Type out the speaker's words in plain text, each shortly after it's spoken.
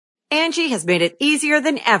Angie has made it easier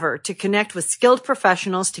than ever to connect with skilled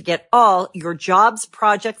professionals to get all your jobs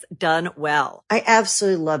projects done well. I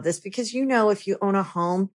absolutely love this because, if you own a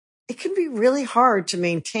home, it can be really hard to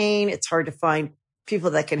maintain. It's hard to find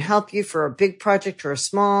people that can help you for a big project or a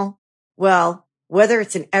small. Well, whether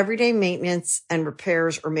it's in everyday maintenance and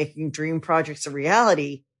repairs or making dream projects a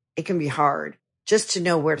reality, it can be hard just to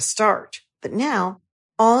know where to start. But now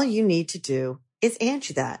all you need to do is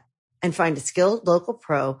Angie that and find a skilled local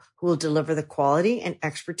pro who will deliver the quality and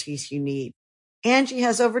expertise you need. Angie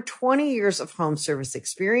has over 20 years of home service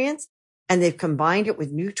experience, and they've combined it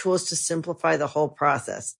with new tools to simplify the whole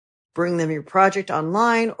process. Bring them your project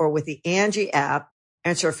online or with the Angie app,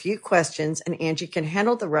 answer a few questions, and Angie can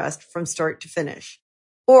handle the rest from start to finish.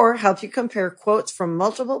 Or help you compare quotes from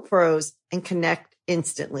multiple pros and connect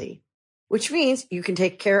instantly, which means you can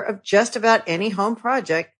take care of just about any home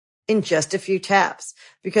project in just a few taps.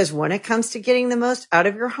 Because when it comes to getting the most out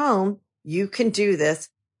of your home, you can do this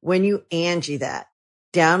when you Angie that.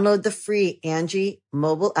 Download the free Angie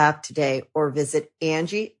mobile app today or visit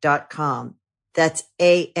Angie.com. That's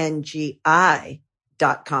ANGI.com.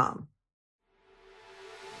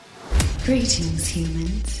 Greetings,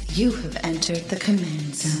 humans. You have entered the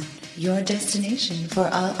Command Zone, your destination for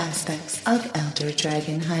all aspects of Elder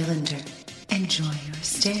Dragon Highlander. Enjoy your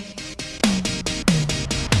stay.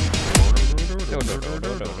 I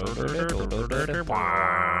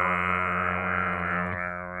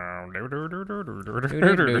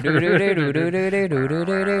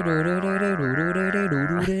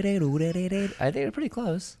think we're pretty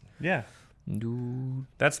close. Yeah.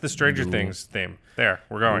 That's the Stranger Things theme. There,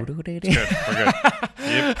 we're going. It's good. We're good.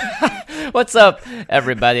 Yep. What's up,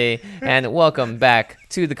 everybody, and welcome back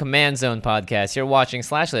to the Command Zone podcast. You're watching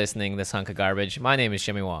 / listening this hunk of garbage. My name is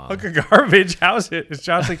Jimmy Wong. Hunk of garbage? How's it? It's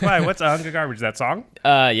Josh Lee Clyde. What's a hunk of garbage? That song?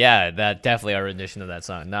 Yeah, that definitely our rendition of that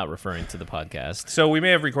song, not referring to the podcast. So we may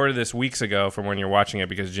have recorded this weeks ago from when you're watching it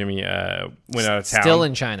because Jimmy went out of town. Still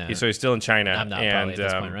in China. So he's still in China. I'm not probably at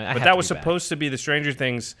this point, right? But that was supposed to be the Stranger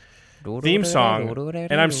Things theme song,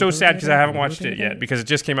 and I'm so sad because I haven't watched it yet because it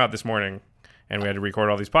just came out this morning, and we had to record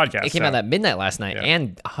all these podcasts. It came out at midnight last night,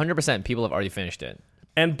 and 100% people have already finished it.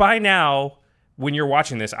 And by now, when you're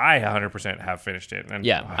watching this, I 100% have finished it, and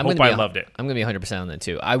I hope I loved it. I'm going to be 100% on it,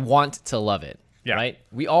 too. I want to love it, yeah. Right?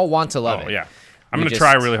 We all want to love it. Yeah. I'm going to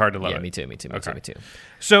try really hard to love it. Yeah, me too.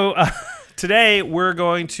 So today, we've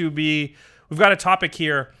got a topic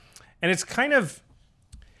here, and it's kind of...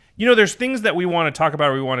 there's things that we want to talk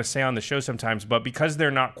about or we want to say on the show sometimes, but because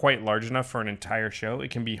they're not quite large enough for an entire show,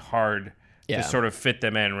 it can be hard to sort of fit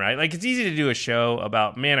them in, right? Like, it's easy to do a show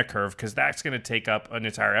about Mana Curve because that's going to take up an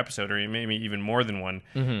entire episode or maybe even more than one.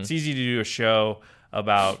 Mm-hmm. It's easy to do a show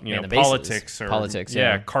about, politics or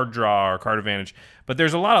card draw or card advantage. But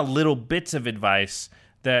there's a lot of little bits of advice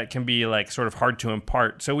that can be like sort of hard to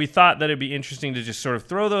impart. So we thought that it'd be interesting to just sort of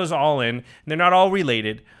throw those all in. And they're not all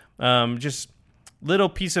related. Just little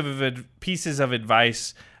pieces of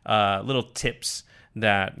advice, little tips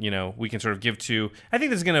that, we can sort of give to. I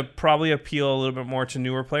think this is going to probably appeal a little bit more to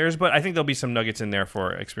newer players, but I think there'll be some nuggets in there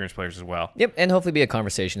for experienced players as well. Yep, and hopefully be a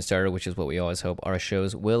conversation starter, which is what we always hope our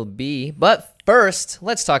shows will be. But first,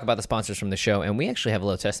 let's talk about the sponsors from the show, and we actually have a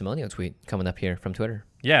little testimonial tweet coming up here from Twitter.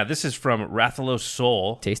 Yeah, this is from Rathalos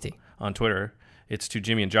Soul. Tasty. On Twitter. It's to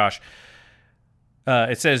Jimmy and Josh.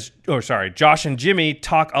 It says, Josh and Jimmy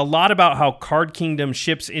talk a lot about how Card Kingdom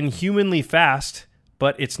ships inhumanly fast,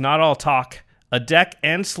 but it's not all talk. A deck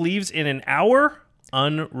and sleeves in an hour?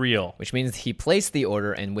 Unreal. Which means he placed the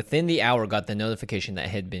order and within the hour got the notification that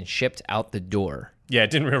it had been shipped out the door. Yeah,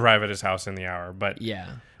 it didn't arrive at his house in the hour, but yeah.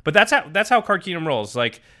 But that's how Card Kingdom rolls.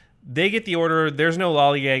 Like, they get the order, there's no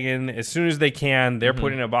lollygagging. As soon as they can, they're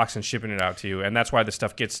putting it in a box and shipping it out to you, and that's why the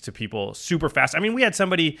stuff gets to people super fast. I mean, we had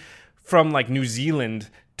somebody from like New Zealand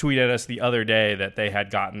tweet at us the other day that they had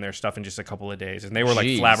gotten their stuff in just a couple of days, and they were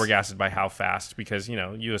like flabbergasted by how fast, because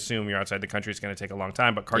you assume you're outside the country, it's going to take a long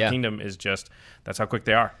time, but Card Kingdom is just, that's how quick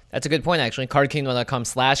they are. That's a good point, actually.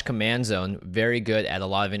 cardkingdom.com/command zone, very good at a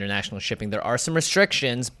lot of international shipping. There are some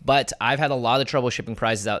restrictions, but I've had a lot of trouble shipping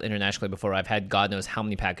prizes out internationally before. I've had God knows how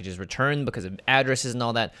many packages returned because of addresses and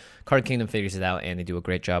all that. Card Kingdom figures it out, and they do a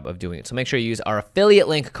great job of doing it. So make sure you use our affiliate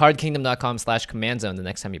link, cardkingdom.com/command zone, the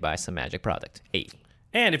next time you buy some Magic product.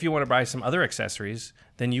 And if you want to buy some other accessories,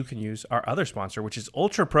 then you can use our other sponsor, which is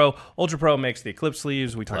Ultra Pro. Ultra Pro makes the Eclipse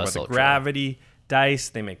sleeves. We talk about the Gravity dice.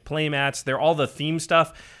 They make playmats. They're all the theme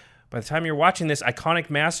stuff. By the time you're watching this, Iconic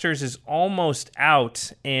Masters is almost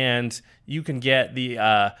out, and you can get the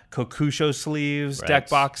Kokusho sleeves, deck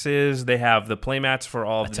boxes. They have the playmats for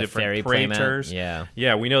all of the different Praetors. Yeah.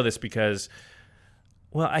 Yeah, we know this because,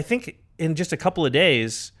 well, I think in just a couple of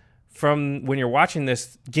days, from when you're watching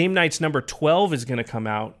this, Game Nights number 12 is going to come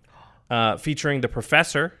out, featuring the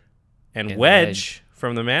Professor and Wedge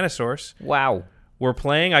from the Manosaurs. Wow. We're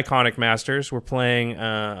playing Iconic Masters. We're playing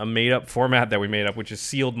a made-up format that we made up, which is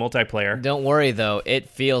sealed multiplayer. Don't worry, though. It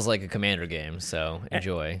feels like a Commander game, so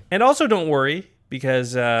enjoy. And also don't worry,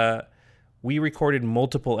 because we recorded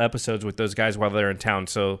multiple episodes with those guys while they're in town,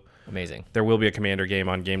 so amazing. There will be a Commander game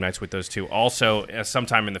on Game Nights with those two also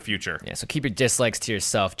sometime in the future. Yeah, so keep your dislikes to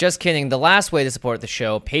yourself. Just kidding. The last way to support the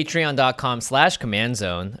show,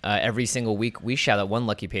 patreon.com/CommandZone. Every single week, we shout out one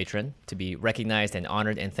lucky patron to be recognized and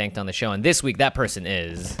honored and thanked on the show. And this week, that person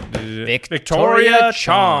is Victoria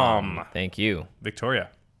Chom. Thank you. Victoria,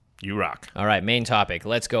 you rock. All right, main topic.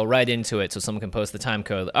 Let's go right into it so someone can post the time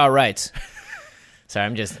code. All right. Sorry,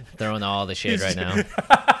 I'm just throwing all the shade right now.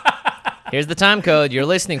 Here's the time code. You're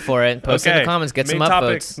listening for it. Post it in the comments. Get some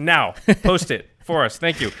upvotes. Now. Post it for us.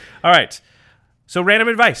 Thank you. All right. So random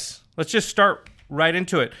advice. Let's just start right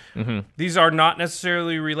into it. Mm-hmm. These are not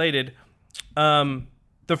necessarily related.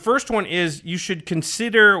 The first one is you should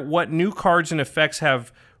consider what new cards and effects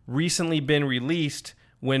have recently been released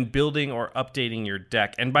when building or updating your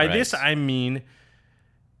deck. And by this, I mean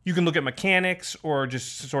you can look at mechanics or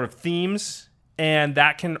just sort of themes, and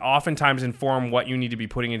that can oftentimes inform what you need to be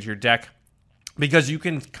putting into your deck, because you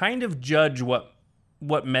can kind of judge what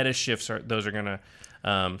meta shifts those are going to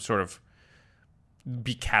sort of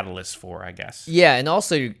be catalysts for, I guess. Yeah, and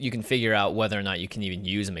also you can figure out whether or not you can even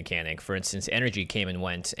use a mechanic. For instance, energy came and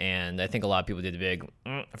went, and I think a lot of people did a big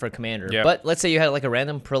for Commander. Yep. But let's say you had like a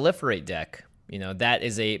random proliferate deck. You know, that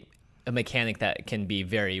is a mechanic that can be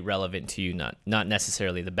very relevant to you, not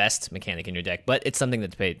necessarily the best mechanic in your deck, but it's something to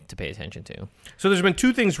pay attention to. So there's been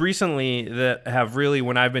two things recently that have really,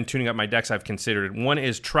 when I've been tuning up my decks, I've considered. One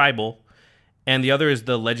is Tribal, and the other is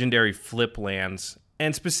the legendary flip lands,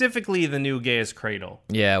 and specifically the new Gaia's Cradle.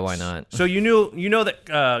 Yeah, why not? So you know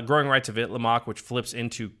that Growing Rights of Itlimoc, which flips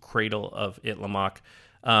into Cradle of Itlimoc,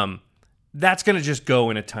 that's going to just go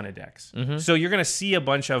in a ton of decks. Mm-hmm. So you're going to see a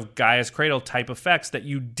bunch of Gaia's Cradle type effects that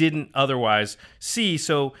you didn't otherwise see.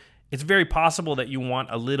 So it's very possible that you want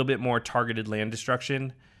a little bit more targeted land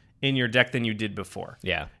destruction in your deck than you did before.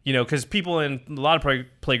 Yeah. You know, because people in a lot of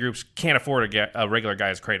play groups can't afford to get a regular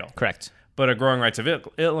Gaia's Cradle. Correct. But a Growing Rights of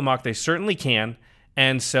Itlimoc, they certainly can.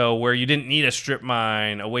 And so where you didn't need a Strip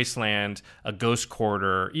Mine, a Wasteland, a Ghost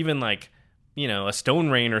Quarter, even like, you know, a Stone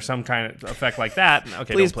Rain or some kind of effect like that.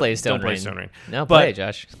 Okay, please play Stone Rain. No, play,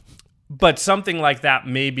 Josh. But something like that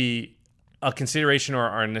may be a consideration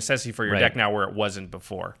or a necessity for your deck now where it wasn't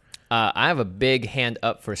before. I have a big hand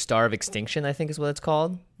up for Star of Extinction, I think is what it's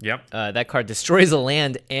called. Yep. That card destroys a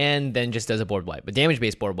land and then just does a board wipe, a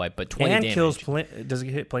damage-based board wipe, but 20 and damage. Kills does it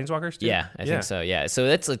hit Planeswalkers too? Yeah, I think so, yeah. So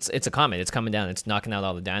it's a comet. It's coming down. It's knocking out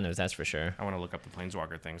all the dinos, that's for sure. I want to look up the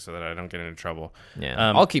Planeswalker thing so that I don't get into trouble.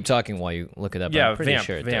 Yeah, I'll keep talking while you look it up. Yeah, I'm pretty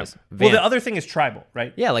sure it does. Well, the other thing is Tribal,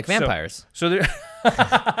 right? Yeah, like vampires. So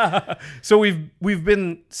we've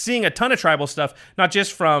been seeing a ton of Tribal stuff, not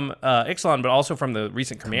just from Ixalan, but also from the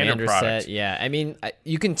recent Commander products. Set, yeah, I mean,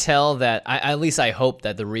 you can tell that. At least I hope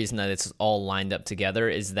that the reason that it's all lined up together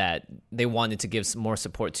is that they wanted to give some more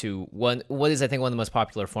support to what is, I think, one of the most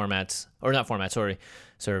popular formats, or not formats, sorry,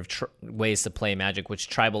 sort of ways to play Magic, which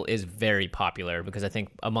Tribal is very popular because I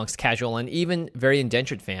think amongst casual and even very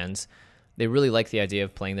indentured fans, they really like the idea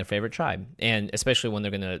of playing their favorite tribe, and especially when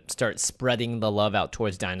they're going to start spreading the love out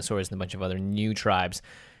towards dinosaurs and a bunch of other new tribes.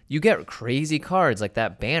 You get crazy cards like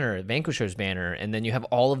that banner, Vanquisher's banner, and then you have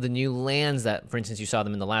all of the new lands that, for instance, you saw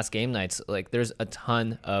them in the last game nights. Like, there's a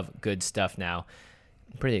ton of good stuff now.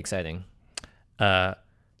 Pretty exciting.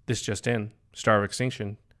 This just in, Star of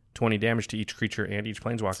Extinction, 20 damage to each creature and each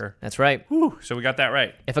planeswalker. That's right. Whew, so we got that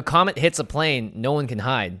right. If a comet hits a plane, no one can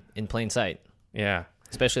hide in plain sight. Yeah.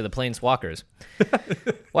 Especially the planeswalkers.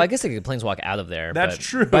 Well, I guess they could planeswalk out of there. That's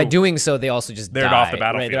true. By doing so, they also just they're die. off the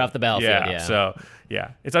battlefield. Right, they're off the battlefield, yeah. So,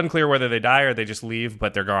 yeah. It's unclear whether they die or they just leave,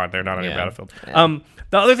 but they're gone. They're not on your battlefield. Yeah.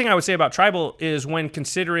 The other thing I would say about Tribal is when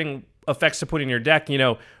considering effects to put in your deck, you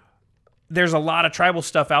know, there's a lot of Tribal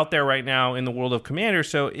stuff out there right now in the world of Commander,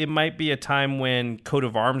 so it might be a time when Coat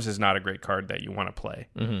of Arms is not a great card that you want to play.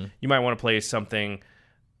 Mm-hmm. You might want to play something,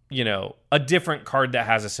 you know, a different card that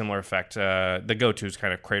has a similar effect. The go-to is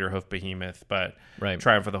kind of Craterhoof Behemoth, but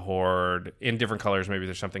Triumph of the Horde. In different colors, maybe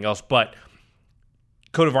there's something else. But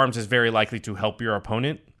Coat of Arms is very likely to help your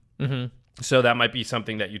opponent. Mm-hmm. So that might be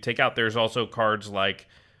something that you take out. There's also cards like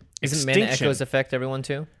Isn't Extinction. Mana Echoes affect everyone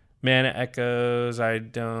too? Mana Echoes, I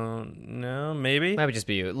don't know. Maybe? Might just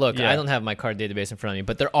be you. Look, Yeah. I don't have my card database in front of me,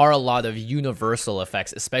 but there are a lot of universal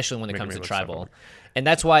effects, especially when it Making comes me to look tribal. something. And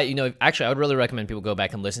that's why, actually, I would really recommend people go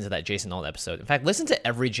back and listen to that Jason Alt episode. In fact, listen to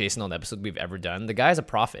every Jason Alt episode we've ever done. The guy's a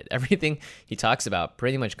prophet. Everything he talks about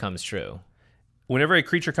pretty much comes true. Whenever a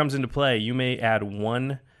creature comes into play, you may add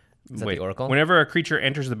one... Is that the Oracle? Whenever a creature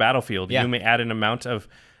enters the battlefield, Yeah. you may add an amount of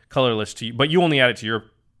colorless to you, but you only add it to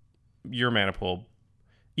your mana pool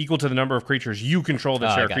equal to the number of creatures you control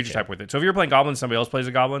that share a creature type with it. So if you're playing goblin, somebody else plays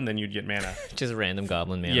a goblin, then you'd get mana. Just a random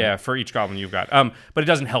goblin mana. Yeah, for each goblin you've got. But it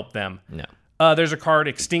doesn't help them. No. There's a card,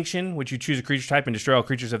 Extinction, which you choose a creature type and destroy all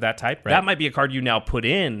creatures of that type. Right. That might be a card you now put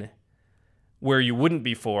in where you wouldn't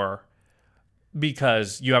before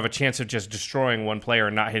because you have a chance of just destroying one player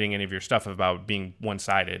and not hitting any of your stuff about being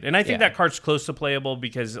one-sided. And I think that card's close to playable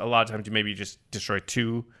because a lot of times you maybe just destroy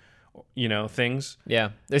two, things.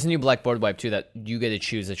 Yeah. There's a new black board wipe, too, that you get to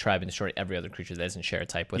choose a tribe and destroy every other creature that doesn't share a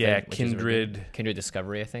type with it. Yeah, which is really Kindred. Kindred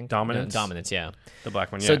Discovery, I think. Dominance? No, Dominance, yeah. The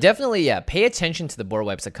black one, yeah. So definitely, pay attention to the board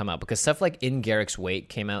wipes that come out because stuff like In Garrick's Wait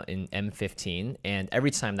came out in M15, and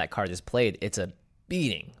every time that card is played, it's a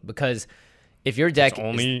beating because if your deck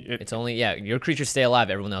your creatures stay alive,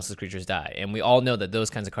 everyone else's creatures die, and we all know that those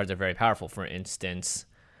kinds of cards are very powerful. For instance,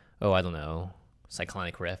 I don't know,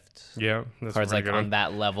 Cyclonic Rift. Yeah, that's Cards pretty like good on one.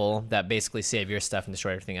 that level that basically save your stuff and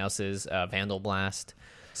destroy everything else's. Vandal Blast.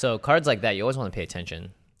 So cards like that, you always want to pay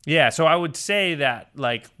attention. Yeah, so I would say that,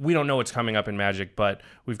 we don't know what's coming up in Magic, but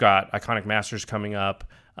we've got Iconic Masters coming up.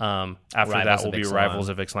 After Rivals that of will be Ixalan. Rivals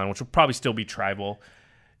of Ixalan, which will probably still be tribal.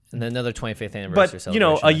 And then another 25th anniversary But,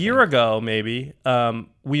 celebration. a year ago, maybe,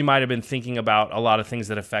 we might have been thinking about a lot of things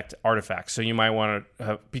that affect artifacts. So you might want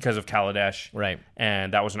to, because of Kaladesh. Right.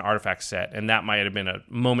 And that was an artifact set. And that might have been a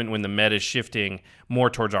moment when the meta is shifting more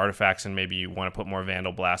towards artifacts, and maybe you want to put more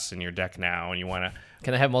Vandal Blasts in your deck now, and you want to...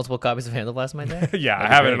 Can I have multiple copies of Vandal Blast in my deck? Yeah, I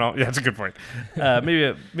have it in all. Yeah, that's a good point.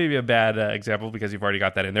 Maybe a bad example because you've already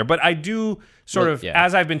got that in there. But I do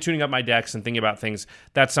as I've been tuning up my decks and thinking about things,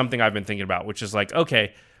 that's something I've been thinking about, which is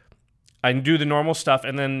okay, I do the normal stuff,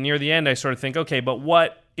 and then near the end, I sort of think, okay, but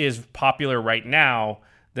what is popular right now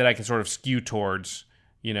that I can sort of skew towards,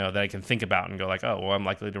 that I can think about and go I'm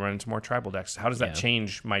likely to run into more tribal decks. How does that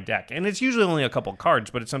change my deck? And it's usually only a couple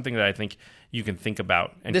cards, but it's something that I think you can think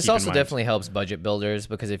about and This keep in also mind. definitely helps budget builders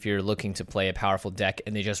because if you're looking to play a powerful deck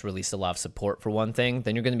and they just released a lot of support for one thing,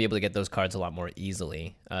 then you're going to be able to get those cards a lot more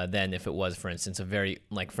easily than if it was, for instance,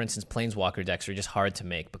 Planeswalker decks are just hard to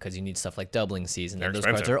make because you need stuff like Doubling Season, and those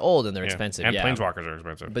cards are old and they're expensive. And Planeswalkers are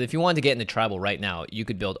expensive. But if you wanted to get into tribal right now, you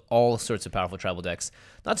could build all sorts of powerful tribal decks.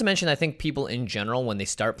 Not to mention, I think people in general, when they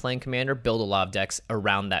start playing Commander, build a lot of decks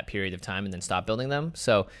around that period of time and then stop building them.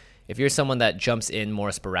 So if you're someone that jumps in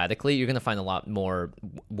more sporadically, you're going to find a lot more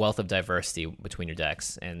wealth of diversity between your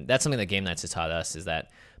decks. And that's something that Game Nights has taught us, is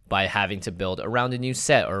that by having to build around a new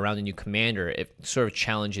set or around a new commander, it sort of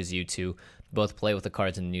challenges you to both play with the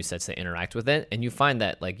cards in the new sets that interact with it. And you find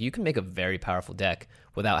that you can make a very powerful deck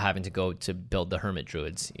without having to go to build the Hermit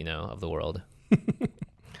Druids, of the world.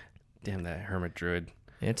 Damn that Hermit Druid.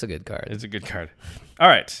 It's a good card. It's a good card. All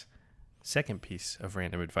right. Second piece of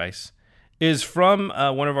random advice is from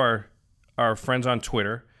one of our friends on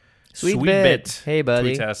Twitter. Sweetbit. Hey,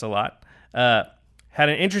 buddy. Tweets at us a lot. Had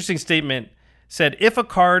an interesting statement. Said, if a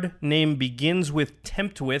card name begins with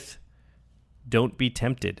tempt with, don't be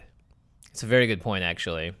tempted. It's a very good point,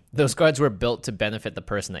 actually. Those cards were built to benefit the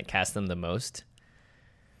person that cast them the most.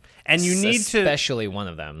 And you need especially one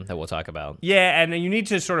of them that we'll talk about. Yeah, and you need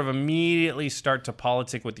to sort of immediately start to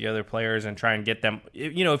politic with the other players and try and get them.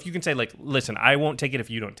 If you can say, listen, I won't take it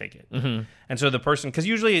if you don't take it. Mm-hmm. And so the person, because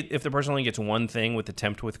usually if the person only gets one thing with the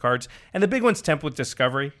tempt with cards, and the big one's tempt with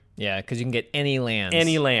discovery. Yeah, because you can get any land.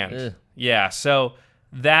 Any land. Ugh. Yeah, so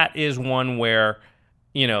that is one where,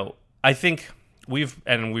 I think we've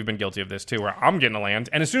been guilty of this too, where I'm getting a land,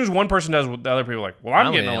 and as soon as one person does, the other people are like, well,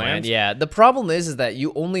 I'm getting a land. Yeah, the problem is that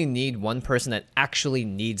you only need one person that actually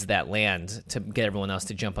needs that land to get everyone else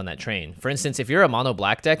to jump on that train. For instance, if you're a mono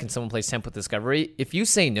black deck and someone plays Temp with Discovery, if you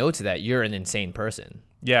say no to that, you're an insane person.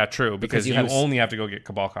 Yeah, true, because you only have to go get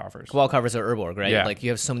Cabal Coffers. Cabal Coffers or Urborg, right? Yeah. You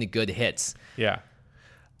have so many good hits. Yeah.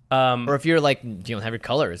 Or if you're you don't have your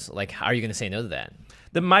colors, how are you going to say no to that?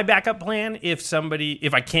 My backup plan, if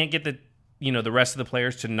I can't get the rest of the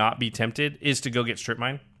players to not be tempted, is to go get Strip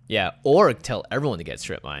Mine. Yeah, or tell everyone to get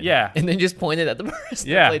Strip Mine. Yeah. And then just point it at the person.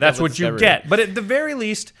 Yeah, that's what you get. But at the very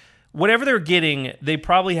least, whatever they're getting, they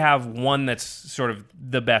probably have one that's sort of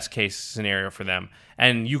the best case scenario for them.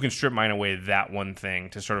 And you can Strip Mine away that one thing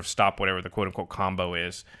to sort of stop whatever the quote-unquote combo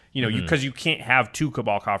is. Because you can't have two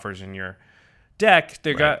Cabal Coffers in your deck,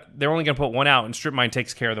 they're only going to put one out, and Strip Mine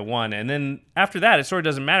takes care of the one. And then after that, it sort of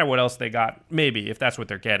doesn't matter what else they got, maybe, if that's what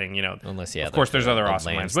they're getting, Unless, of course, there's other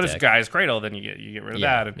awesome lands. But if it's Gaia's Cradle, then you get rid of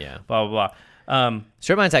that, and blah, blah, blah.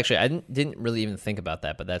 Strip Mine's actually, I didn't really even think about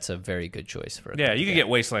that, but that's a very good choice for it. Yeah, you could get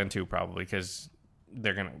Wasteland too, probably, because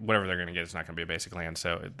whatever they're gonna get, it's not gonna be a basic land,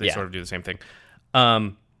 so they sort of do the same thing.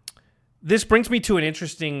 This brings me to an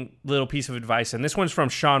interesting little piece of advice, and this one's from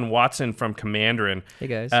Sean Watson from Commanderin. Hey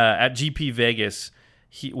guys, at GP Vegas,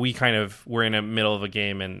 we kind of were in the middle of a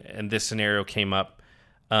game, and this scenario came up,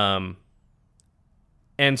 and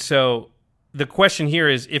so the question here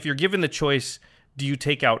is: if you're given the choice, do you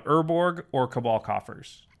take out Urborg or Cabal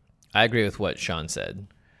Coffers? I agree with what Sean said.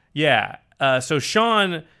 Yeah. So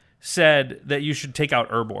Sean said that you should take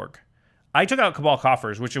out Urborg. I took out Cabal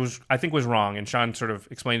Coffers, which I think was wrong, and Sean sort of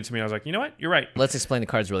explained it to me, and I was like, you know what? You're right. Let's explain the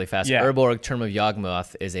cards really fast. Yeah. Urborg, Term of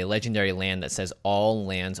Yawgmoth, is a legendary land that says all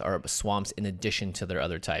lands are swamps in addition to their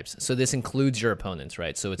other types. So this includes your opponents,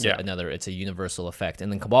 right? So it's it's a universal effect. And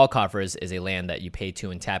then Cabal Coffers is a land that you pay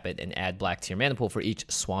 2 and tap it and add black to your mana pool for each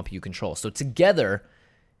swamp you control. So together,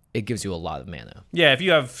 it gives you a lot of mana. Yeah, if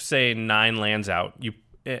you have, say, 9 lands out,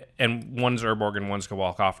 and one's Urborg and one's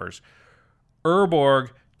Cabal Coffers,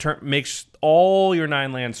 Urborg makes all your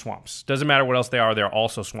 9 land swamps. Doesn't matter what else they are, they're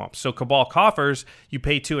also swamps. So Cabal Coffers, you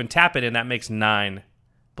pay 2 and tap it, and that makes 9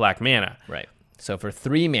 black mana. Right. So for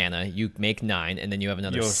 3 mana, you make 9, and then you have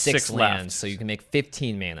another 6 lands, left. So you can make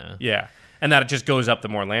 15 mana. Yeah, and that just goes up the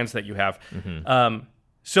more lands that you have. Mm-hmm.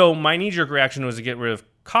 So my knee-jerk reaction was to get rid of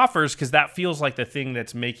Coffers, because that feels like the thing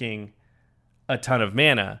that's making a ton of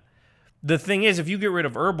mana. The thing is, if you get rid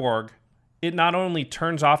of Urborg, it not only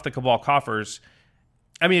turns off the Cabal Coffers.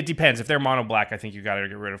 I mean, it depends. If they're mono black, I think you got to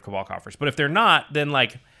get rid of Cabal Coffers. But if they're not, then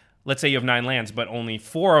let's say you have 9 lands, but only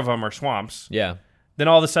 4 of them are swamps. Yeah. Then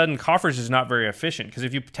all of a sudden, Coffers is not very efficient, because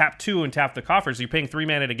if you tap 2 and tap the Coffers, you're paying 3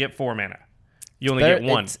 mana to get 4 mana. You only get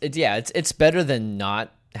 1. It's better than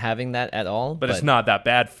not having that at all. But it's not that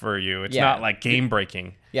bad for you. It's not like game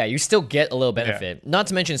breaking. Yeah, you still get a little benefit. Yeah. Not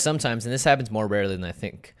to mention sometimes, and this happens more rarely than I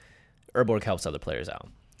think, Urborg helps other players out.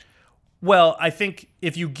 Well, I think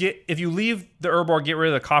if you leave the Urborg, get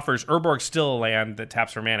rid of the Coffers, Urborg's still a land that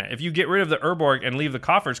taps for mana. If you get rid of the Urborg and leave the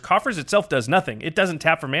Coffers itself does nothing. It doesn't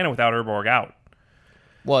tap for mana without Urborg out.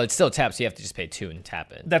 Well, it still taps, so you have to just pay 2 and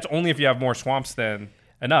tap it. That's only if you have more swamps than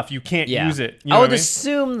enough. You can't use it. I would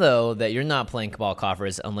assume, though, that you're not playing Cabal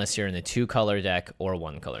Coffers unless you're in a 2-color deck or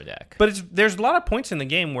 1-color deck. But there's a lot of points in the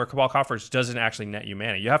game where Cabal Coffers doesn't actually net you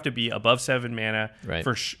mana. You have to be above 7 mana. Right.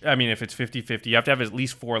 If it's 50-50, you have to have at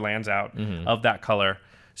least 4 lands out of that color.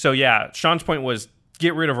 So, yeah, Sean's point was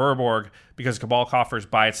get rid of Urborg, because Cabal Coffers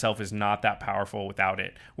by itself is not that powerful without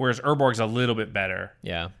it. Whereas Urborg's a little bit better,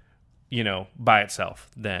 by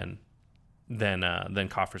itself than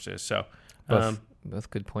Coffers is. So,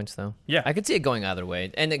 both good points, though. Yeah. I could see it going either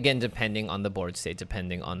way. And again, depending on the board state,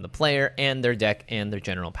 depending on the player and their deck and their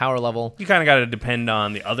general power level. You kind of got to depend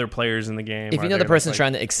on the other players in the game. If you know the person's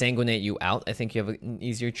trying to exsanguinate you out, I think you have an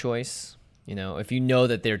easier choice. If you know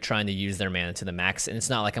that they're trying to use their mana to the max, and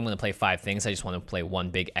it's not like I'm going to play 5 things, I just want to play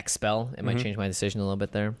one big X spell, it might change my decision a little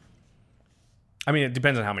bit there. I mean, it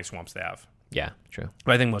depends on how many swamps they have. Yeah, true.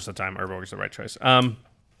 But I think most of the time, Urborg is the right choice. All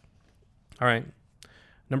right.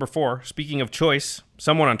 Number 4, speaking of choice,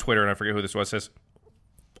 someone on Twitter, and I forget who this was, says,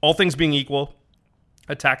 all things being equal,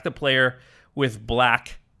 attack the player with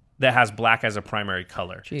black that has black as a primary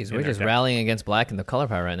color. Jeez, we're just rallying against black in the color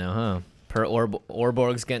power right now, huh?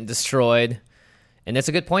 Urborg's getting destroyed. And that's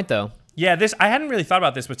a good point, though. Yeah, I hadn't really thought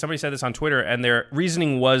about this, but somebody said this on Twitter, and their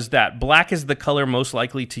reasoning was that black is the color most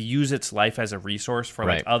likely to use its life as a resource for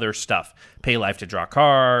other stuff. Pay life to draw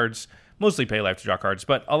cards, mostly pay life to draw cards,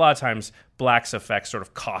 but a lot of times black's effects sort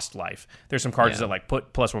of cost life. There's some cards that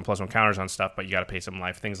put +1/+1 counters on stuff, but you got to pay some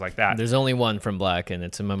life, things like that. There's only one from black, and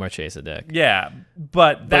it's in my Marchesa deck. Yeah,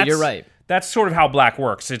 but you're right. That's sort of how black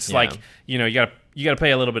works. It's like, you got to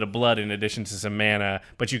pay a little bit of blood in addition to some mana,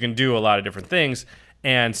 but you can do a lot of different things.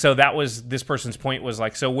 And so that was this person's point, was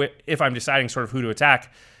like, so if I'm deciding sort of who to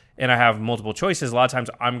attack and I have multiple choices, a lot of times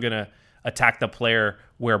I'm going to attack the player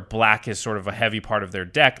where black is sort of a heavy part of their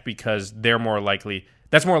deck, because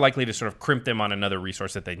that's more likely to sort of crimp them on another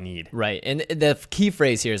resource that they need. Right. And the key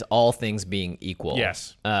phrase here is all things being equal.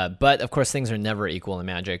 Yes. But of course things are never equal in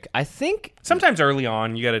Magic. I think sometimes early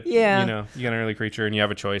on you got you got an early creature and you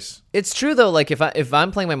have a choice. It's true though, like if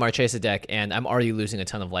I'm playing my Marchesa deck and I'm already losing a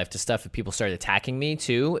ton of life to stuff, if people start attacking me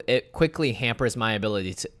too, it quickly hampers my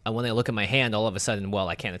ability to, when I look at my hand, all of a sudden,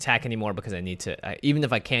 I can't attack anymore because I need to, even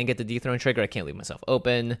if I can get the dethrone trigger, I can't leave myself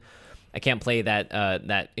open. I can't play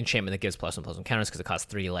that enchantment that gives +1/+1 counters because it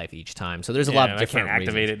costs 3 life each time. So there's a lot of different I can't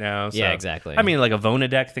activate reasons. it now. So. Yeah, exactly. I mean, like a Vona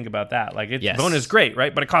deck, think about that. Like, Vona's great,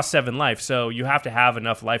 right? But it costs 7 life, so you have to have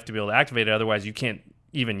enough life to be able to activate it. Otherwise, you can't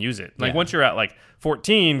even use it. Like, once you're at, like,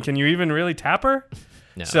 14, can you even really tap her?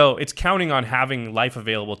 No. So it's counting on having life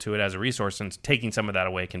available to it as a resource, and taking some of that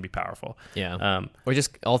away can be powerful. Yeah. Or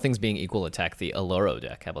just all things being equal, attack the Aloro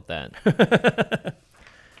deck. How about that?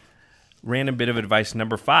 Random bit of advice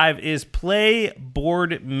number 5 is play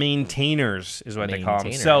board maintainers, is what they call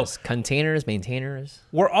them. So containers, maintainers.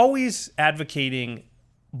 We're always advocating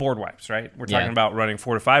board wipes, right? We're talking about running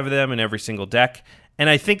 4 to 5 of them in every single deck.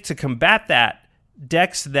 And I think to combat that,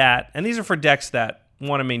 decks that, and these are for decks that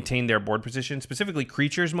want to maintain their board position, specifically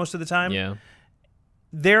creatures most of the time. Yeah.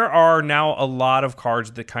 There are now a lot of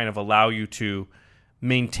cards that kind of allow you to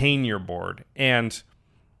maintain your board. And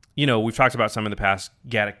you know, we've talked about some in the past.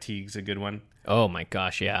 Gaddock Teague's a good one. Oh my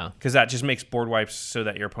gosh, yeah. Because that just makes board wipes so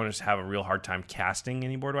that your opponents have a real hard time casting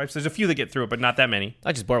any board wipes. There's a few that get through it, but not that many.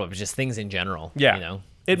 Not just board wipes, just things in general. Yeah. You know?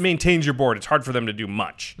 It maintains your board. It's hard for them to do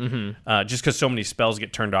much. Just because so many spells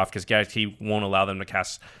get turned off, because Gaddock Teague won't allow them to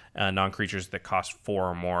cast non-creatures that cost 4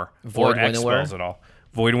 or more. Void or X spells at all.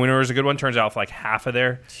 Void Winnower is a good one. Turns out for like half of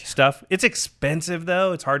their stuff. It's expensive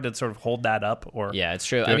though. It's hard to sort of hold that up. Or yeah, it's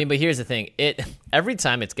true. I mean, but here's the thing. Every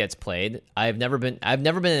time it gets played, I've never been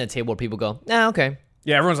in a table where people go, nah, okay.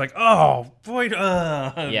 Yeah, everyone's like, oh, Void, they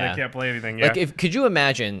can't play anything. Yeah. Like, could you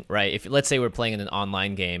imagine, right? If let's say we're playing in an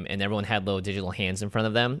online game and everyone had little digital hands in front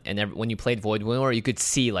of them, and when you played Void Winnower, you could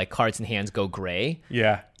see like cards and hands go gray.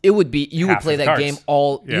 Yeah. It would be you would play that game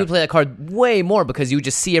you would play that card way more because you would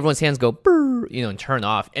just see everyone's hands go brr, and turn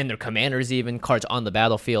off, and their commanders, even cards on the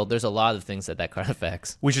battlefield. There's a lot of things that card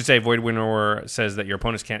affects. We should say Void Winnower says that your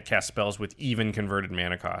opponents can't cast spells with even converted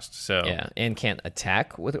mana cost. So yeah, and can't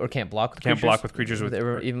attack with or can't block with creatures. Block with creatures with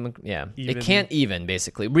even it can't even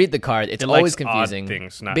basically read the card. It's always confusing. Odd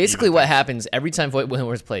things, not basically what happens every time Void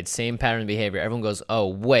Winnower is played, same pattern of behavior. Everyone goes, oh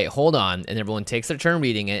wait, hold on, and everyone takes their turn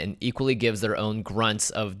reading it and equally gives their own grunts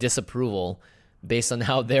of disapproval based on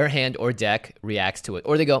how their hand or deck reacts to it.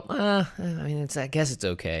 Or they go, I mean, I guess it's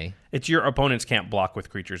okay. It's your opponents can't block with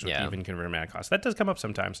creatures with even converted mana cost. That does come up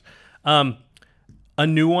sometimes. A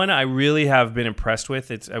new one I really have been impressed with,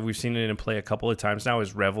 we've seen it in play a couple of times now,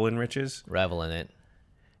 is Revel in Riches. Revel in it.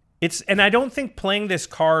 And I don't think playing this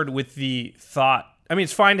card with the thought, I mean,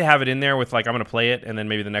 it's fine to have it in there with like, I'm going to play it, and then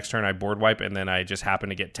maybe the next turn I board wipe, and then I just happen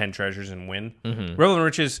to get 10 treasures and win. Revel in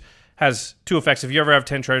Riches has 2 effects. If you ever have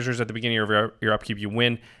 10 treasures at the beginning of your upkeep, you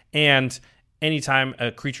win. And anytime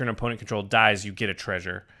a creature an opponent control dies, you get a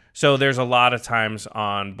treasure. So there's a lot of times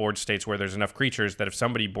on board states where there's enough creatures that if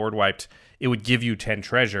somebody board wiped, it would give you 10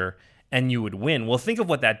 treasure and you would win. Well, think of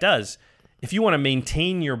what that does. If you want to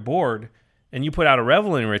maintain your board and you put out a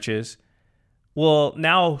Revel in Riches, well,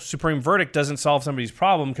 now Supreme Verdict doesn't solve somebody's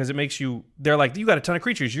problem because it makes they're like, you got a ton of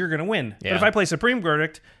creatures, you're going to win. Yeah. But if I play Supreme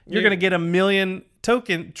Verdict, you're going to get 1 million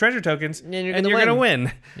treasure tokens, and you're going to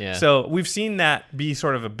win. Yeah. So we've seen that be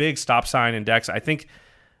sort of a big stop sign in decks. I think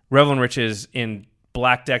Revel in Riches in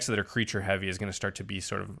black decks that are creature heavy is going to start to be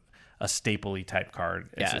sort of a staple-y type card.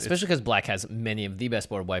 Especially because black has many of the best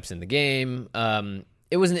board wipes in the game.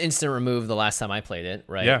 It was an instant remove the last time I played it,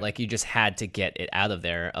 right? Yeah. Like, you just had to get it out of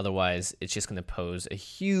there. Otherwise, it's just going to pose a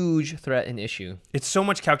huge threat and issue. It's so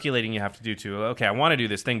much calculating you have to do, too. Okay, I want to do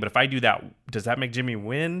this thing, but if I do that, does that make Jimmy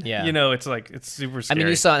win? Yeah. It's like, it's super scary. I mean,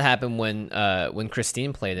 you saw it happen when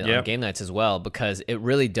Christine played it on game nights as well, because it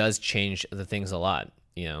really does change the things a lot.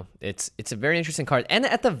 It's a very interesting card, and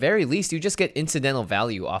at the very least, you just get incidental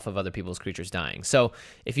value off of other people's creatures dying. So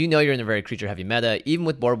if you know you're in a very creature-heavy meta, even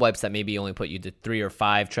with board wipes that maybe only put you to 3 or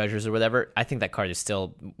 5 treasures or whatever, I think that card is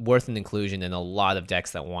still worth an inclusion in a lot of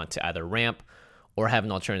decks that want to either ramp or have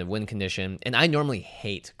an alternative win condition. And I normally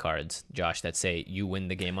hate cards, Josh, that say you win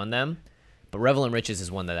the game on them, but Revel in Riches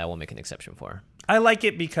is one that I will make an exception for. I like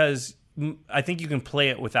it because I think you can play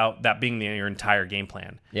it without that being your entire game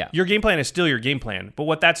plan. Yeah. Your game plan is still your game plan, but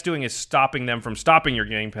what that's doing is stopping them from stopping your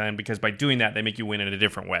game plan, because by doing that, they make you win in a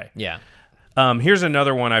different way. Yeah. Here's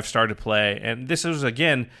another one I've started to play, and this was,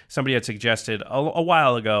 again, somebody had suggested a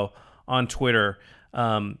while ago on Twitter.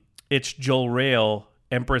 It's Jolrael,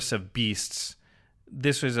 Empress of Beasts.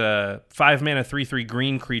 This was a 5-mana 3/3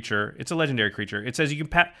 green creature. It's a legendary creature. It says you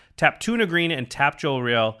can tap 2 and a green and tap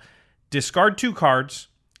Jolrael, discard 2 cards,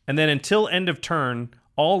 and then until end of turn,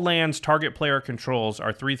 all lands target player controls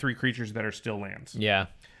are 3/3 creatures that are still lands. Yeah.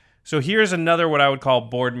 So here's another what I would call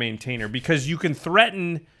board maintainer, because you can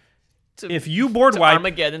threaten if you board wipe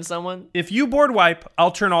Armageddon someone. If you board wipe,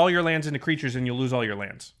 I'll turn all your lands into creatures and you'll lose all your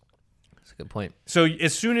lands. That's a good point. So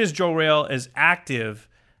as soon as Jolrael is active,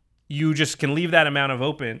 you just can leave that amount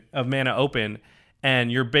of mana open,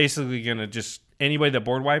 and you're basically going to just, anybody that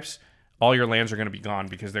board wipes, all your lands are going to be gone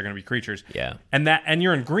because they're going to be creatures. Yeah. And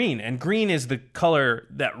you're in green, and green is the color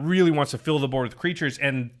that really wants to fill the board with creatures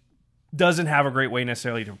and doesn't have a great way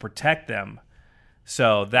necessarily to protect them.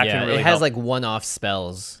 So that can really it has help. like one-off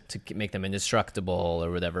spells to make them indestructible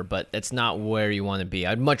or whatever, but that's not where you want to be.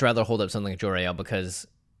 I'd much rather hold up something like Jor-El because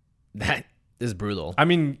that is brutal. I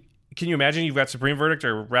mean, can you imagine you've got Supreme Verdict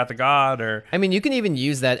or Wrath of God or... I mean, you can even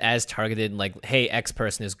use that as targeted, like, hey, X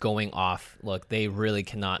person is going off. Look, they really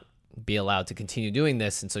cannot be allowed to continue doing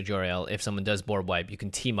this, and so Jor-El, if someone does board wipe, you can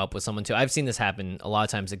team up with someone too. I've seen this happen a lot of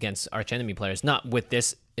times against archenemy players, not with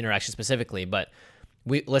this interaction specifically, but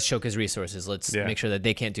let's choke his resources. Let's make sure that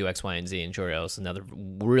they can't do X, Y, and Z, and Jor-El is another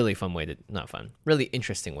really fun way to, not fun, really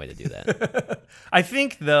interesting way to do that. I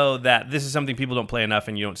think, though, that this is something people don't play enough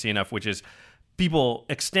and you don't see enough, which is people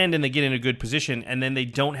extend and they get in a good position, and then they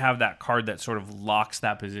don't have that card that sort of locks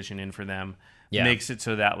that position in for them. Yeah. Makes it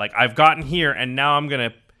so that, like, I've gotten here, and now I'm going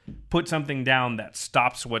to put something down that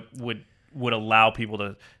stops what would allow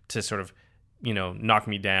people to sort of, knock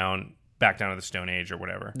me down, back down to the Stone Age or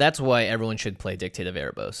whatever. That's why everyone should play Dictate of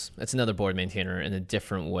Erebos. That's another board maintainer in a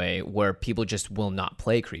different way where people just will not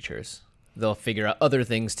play creatures. They'll figure out other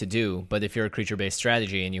things to do, but if you're a creature-based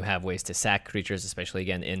strategy and you have ways to sack creatures, especially,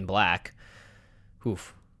 again, in black,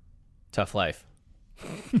 tough life.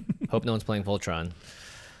 Hope no one's playing Voltron.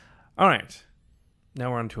 All right. Now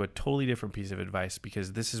we're on to a totally different piece of advice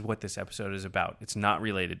because this is what this episode is about. It's not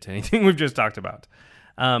related to anything we've just talked about.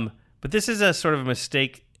 But this is a sort of a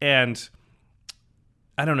mistake, and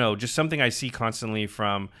I don't know, just something I see constantly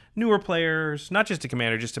from newer players, not just to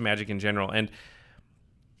Commander, just to Magic in general. And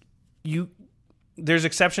there's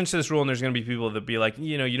exceptions to this rule, and there's going to be people that be like,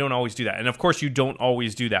 you don't always do that. And of course you don't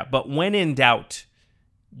always do that. But when in doubt,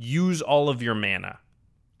 use all of your mana.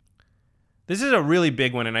 This is a really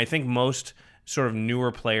big one, and I think most sort of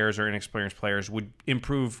newer players or inexperienced players would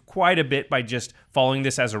improve quite a bit by just following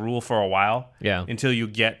this as a rule for a while. Yeah. Until you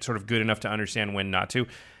get sort of good enough to understand when not to.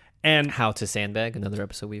 And how to sandbag, another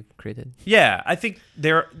episode we've created. Yeah, I think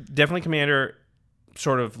there definitely Commander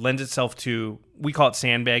sort of lends itself to, we call it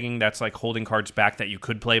sandbagging. That's like holding cards back that you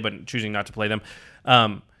could play but choosing not to play them.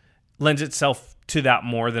 Lends itself to that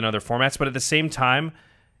more than other formats. But at the same time,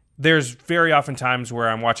 there's very often times where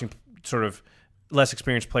I'm watching sort of less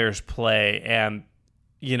experienced players play, and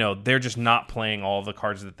they're just not playing all of the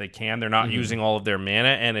cards that they can. They're not using all of their mana,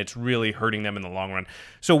 and it's really hurting them in the long run.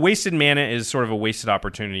 So wasted mana is sort of a wasted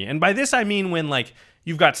opportunity. And by this I mean when, like,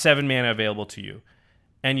 you've got 7 mana available to you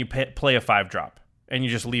and you play a 5-drop and you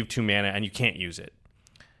just leave 2 mana and you can't use it.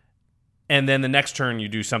 And then the next turn you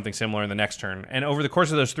do something similar in the next turn. And over the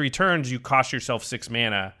course of those 3 turns, you cost yourself 6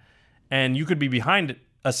 mana, and you could be behind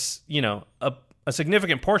a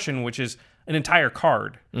significant portion, which is an entire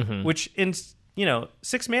card, which in 6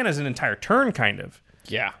 mana is an entire turn, kind of.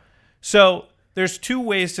 Yeah. So there's 2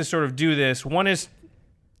 ways to sort of do this. One is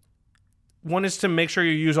to make sure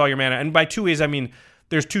you use all your mana, and by 2 ways I mean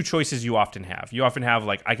there's 2 choices you often have. You often have,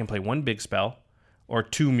 like, I can play 1 big spell or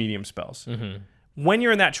 2 medium spells. When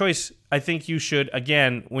you're in that choice, I think you should,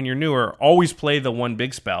 again, when you're newer, always play the 1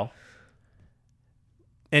 big spell.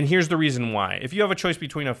 And here's the reason why. If you have a choice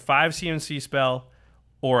between a 5 CMC spell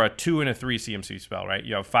or a 2 and a 3 CMC spell, right?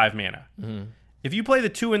 You have 5 mana. If you play the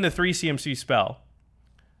 2 and the 3 CMC spell,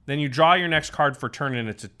 then you draw your next card for turn, and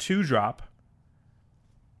it's a 2-drop.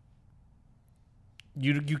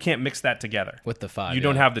 You can't mix that together. With the 5. You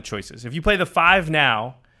don't have the choices. If you play the 5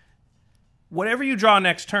 now, whatever you draw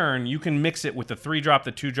next turn, you can mix it with the 3-drop,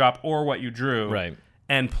 the 2-drop, or what you drew, right,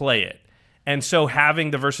 and play it. And so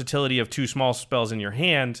having the versatility of 2 small spells in your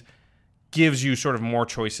hand gives you sort of more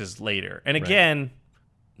choices later. And again,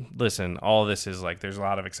 listen, all this is like, there's a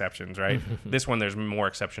lot of exceptions, right? This one, there's more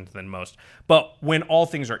exceptions than most. But when all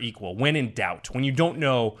things are equal, when in doubt, when you don't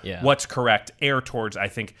know what's correct, err towards, I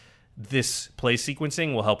think this play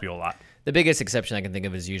sequencing will help you a lot. The biggest exception I can think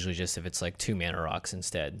of is usually just if it's like 2 mana rocks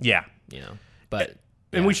instead. Yeah. But...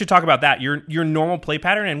 And we should talk about that. Your normal play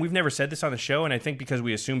pattern, and we've never said this on the show, and I think because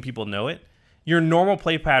we assume people know it, your normal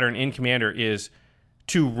play pattern in Commander is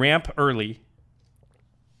to ramp early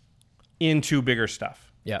into bigger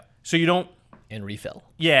stuff. Yeah. So you don't... And refill.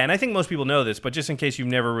 Yeah, and I think most people know this, but just in case you've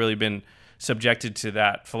never really been subjected to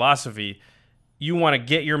that philosophy, you want to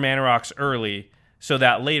get your mana rocks early so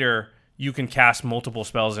that later you can cast multiple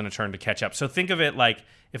spells in a turn to catch up. So think of it like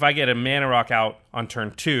if I get a mana rock out on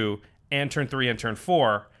turn 2 and turn 3 and turn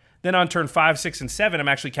 4, then on turn 5, 6, and 7, I'm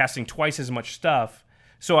actually casting twice as much stuff.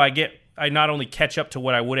 So I not only catch up to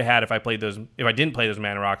what I would have had if I didn't play those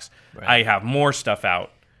mana rocks, I have more stuff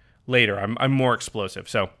out later. I'm more explosive.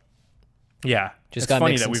 So Yeah. Just It's gotta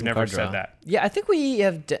funny mix that in we've some never card said draw. that. Yeah, I think we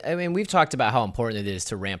have. I mean, we've talked about how important it is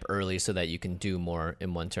to ramp early so that you can do more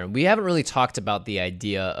in one turn. We haven't really talked about the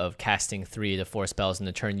idea of casting 3 to 4 spells in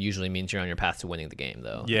a turn usually means you're on your path to winning the game,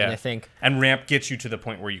 though. Yeah. And I think And ramp gets you to the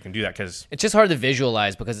point where you can do that because it's just hard to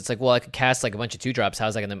visualize because it's like, well, I could cast like a bunch of 2-drops.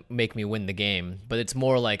 How's that going to make me win the game? But it's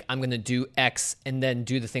more like I'm going to do X and then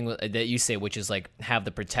do the thing that you say, which is like have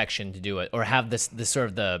the protection to do it or have this sort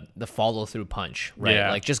of the follow through punch, right?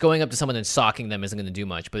 Yeah. Like just going up to someone and socking them isn't going to do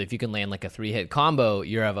much. But if you can land like a 3-hit combo,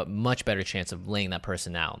 you have a much better chance of laying that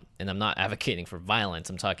person out. And I'm not advocating for violence.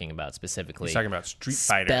 I'm talking about specifically he's talking about Street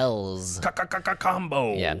Fighter. spells.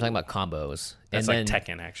 Combo. Yeah, I'm talking about combos. That's and like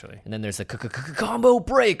then, Tekken, actually. and then there's the combo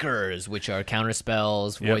breakers, which are counter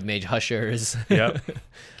spells, Void Mage Hushers. Yep.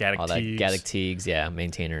 Gaddock All that Teagues. Gaddock Teagues, yeah,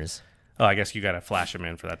 maintainers. Oh, I guess you got to flash him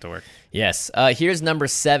in for that to work. Yes. Here's number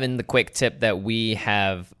 7, the quick tip that we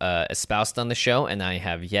have espoused on the show, and I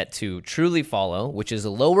have yet to truly follow, which is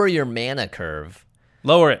lower your mana curve.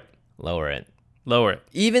 Lower it. Lower it. Lower it.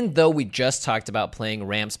 Even though we just talked about playing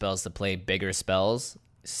ramp spells to play bigger spells,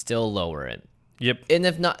 still lower it. Yep. And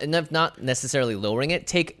if not necessarily lowering it,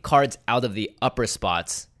 take cards out of the upper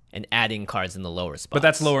spots and adding cards in the lower spots. But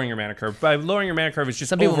that's lowering your mana curve. By lowering your mana curve, it's just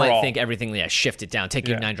Some people overall. might think everything, shift it down, take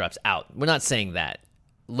your 9-drops out. We're not saying that.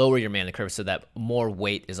 Lower your mana curve so that more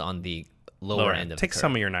weight is on the lower end of Take the curve.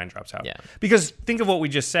 some of your 9-drops out. Yeah. Because think of what we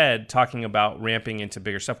just said, talking about ramping into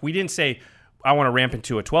bigger stuff. We didn't say, I want to ramp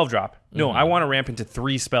into a 12-drop. No, I want to ramp into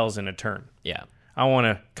 3 spells in a turn. Yeah. I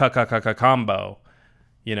want to combo.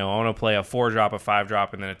 I want to play a 4-drop, a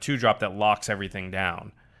 5-drop, and then a 2-drop that locks everything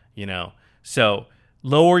down. So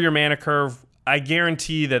lower your mana curve. I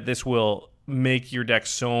guarantee that this will make your deck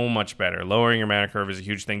so much better. Lowering your mana curve is a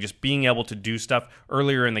huge thing. Just being able to do stuff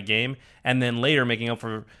earlier in the game and then later making up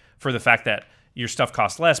for the fact that your stuff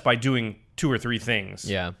costs less by doing 2 or 3 things.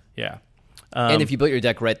 Yeah. Yeah. And if you built your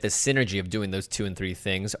deck right, the synergy of doing those 2 and 3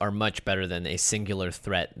 things are much better than a singular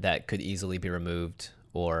threat that could easily be removed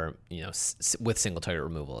or, with single target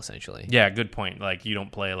removal, essentially. Yeah, good point. Like, you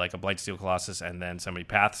don't play like a Blightsteel Colossus and then somebody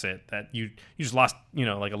paths it. That you just lost,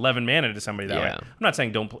 like 11 mana to somebody that way. I'm not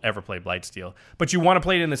saying don't ever play Blightsteel, but you want to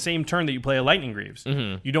play it in the same turn that you play a Lightning Greaves.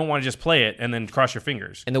 Mm-hmm. You don't want to just play it and then cross your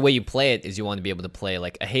fingers. And the way you play it is you want to be able to play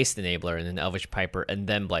like a Haste Enabler and an Elvish Piper and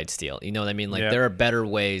then Blightsteel. You know what I mean? Like, there are better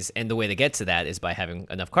ways, and the way to get to that is by having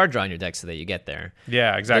enough card draw in your deck so that you get there.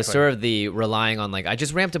 Yeah, exactly. There's sort of the relying on, like, I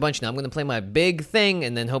just ramped a bunch, now I'm going to play my big thing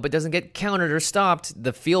and then hope it doesn't get countered or stopped.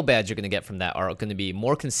 The feel bads you're going to get from that are going to be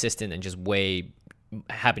more consistent and just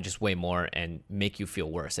happen just way more and make you feel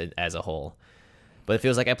worse as a whole. But it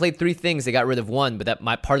feels like I played 3 things, they got rid of 1, but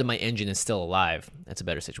that part of my engine is still alive. That's a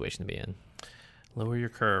better situation to be in. Lower your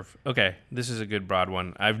curve. Okay, this is a good broad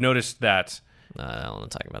one. I've noticed that I don't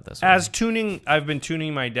want to talk about this one. I've been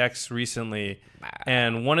tuning my decks recently,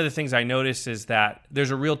 and one of the things I noticed is that there's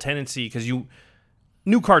a real tendency, because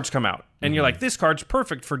new cards come out, and you're like, this card's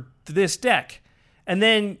perfect for this deck. And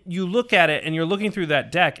then you look at it, and you're looking through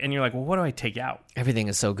that deck, and you're like, well, what do I take out? Everything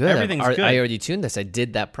is so good. Everything's good. I already tuned this. I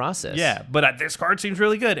did that process. Yeah, but this card seems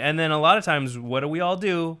really good. And then a lot of times, what do? We all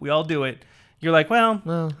do it. You're like, well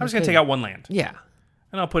I'm just going to take out 1 land. Yeah.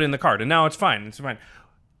 And I'll put in the card. And now it's fine. It's fine.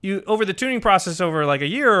 You, over the tuning process over like a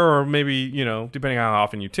year, or maybe, depending on how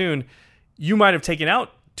often you tune, you might have taken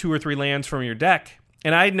out 2 or 3 lands from your deck.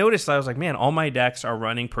 And I noticed, I was like, man, all my decks are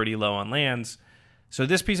running pretty low on lands. So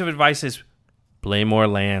this piece of advice is play more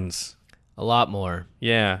lands. A lot more.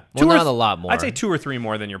 Yeah. Well, not a lot more. I'd say 2 or 3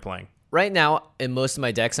 more than you're playing. Right now, in most of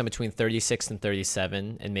my decks, I'm between 36 and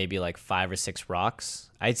 37 and maybe like 5 or 6 rocks.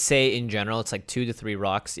 I'd say in general, it's like 2 to 3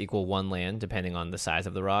 rocks equal 1 land, depending on the size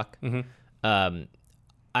of the rock. Mm-hmm.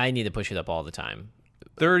 I need to push it up all the time.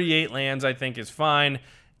 38 lands, I think, is fine.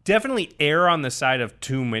 Definitely err on the side of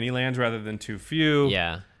too many lands rather than too few.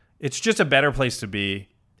 Yeah. It's just a better place to be.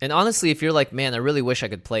 And honestly, if you're like, man, I really wish I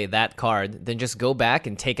could play that card, then just go back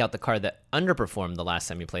and take out the card that underperformed the last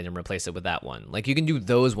time you played and replace it with that one. Like, you can do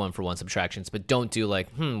those 1-for-1 subtractions, but don't do like,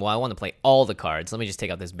 well, I want to play all the cards. Let me just take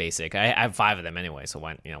out this basic. I have 5 of them anyway, so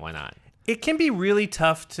why not? It can be really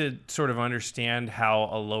tough to sort of understand how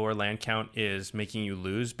a lower land count is making you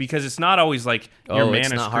lose, because it's not always like your mana it's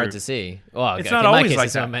not screwed. Hard to see. Well, it's okay, not in my always case, like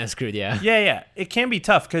it's that. not mana screwed, yeah. Yeah. It can be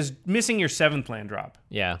tough because missing your 7th land drop,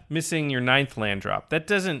 Yeah. missing your 9th land drop, it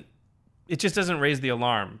just doesn't raise the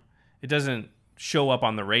alarm. It doesn't show up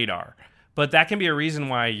on the radar. But that can be a reason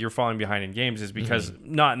why you're falling behind in games, is because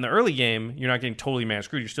not in the early game, you're not getting totally mana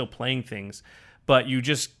screwed. You're still playing things, but you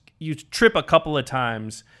trip a couple of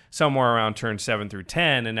times somewhere around turn 7 through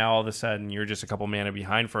 10, and now all of a sudden you're just a couple mana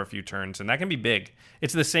behind for a few turns, and that can be big.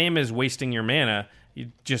 It's the same as wasting your mana,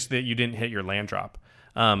 just that you didn't hit your land drop.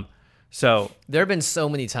 So there have been so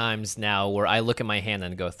many times now where I look at my hand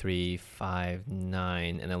and go 3, 5,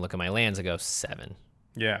 9, and then look at my lands and go 7.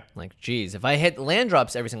 yeah. Like, geez, if I hit land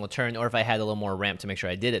drops every single turn, or if I had a little more ramp to make sure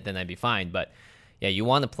I did it, then I'd be fine. But yeah, you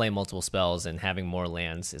want to play multiple spells, and having more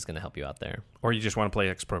lands is going to help you out there. Or you just want to play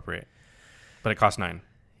Expropriate, but it costs 9.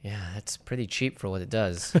 Yeah, that's pretty cheap for what it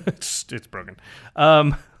does. It's broken.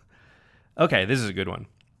 Okay, this is a good one.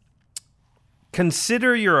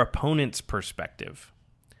 Consider your opponent's perspective.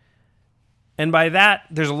 And by that,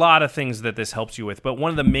 there's a lot of things that this helps you with. But one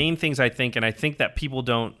of the main things I think, and I think that people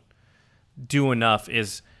don't do enough,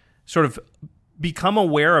 is sort of become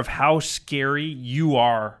aware of how scary you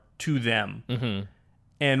are to them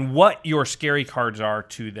and what your scary cards are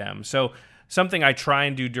to them. So something I try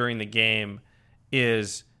and do during the game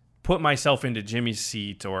is put myself into Jimmy's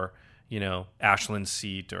seat, or, Ashland's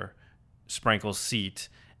seat, or Sprankle's seat,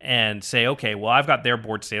 and say, okay, well, I've got their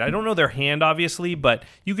board state. I don't know their hand, obviously, but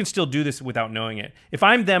you can still do this without knowing it. If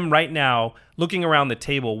I'm them right now, looking around the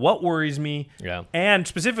table, what worries me? Yeah. And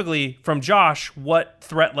specifically from Josh, what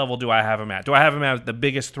threat level do I have him at? Do I have him at the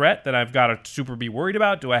biggest threat that I've got to super be worried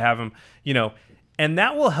about? Do I have him, And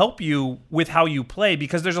that will help you with how you play,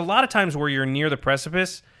 because there's a lot of times where you're near the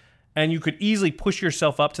precipice and you could easily push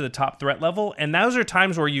yourself up to the top threat level. And those are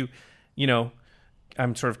times where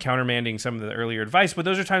I'm sort of countermanding some of the earlier advice, but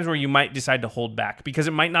those are times where you might decide to hold back, because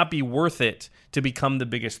it might not be worth it to become the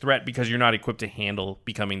biggest threat, because you're not equipped to handle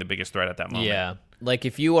becoming the biggest threat at that moment. Yeah. Like,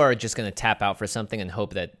 if you are just going to tap out for something and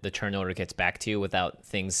hope that the turn order gets back to you without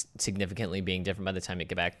things significantly being different by the time it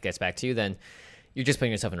gets back to you, then you're just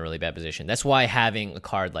putting yourself in a really bad position. That's why having a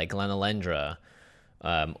card like Glenalendra,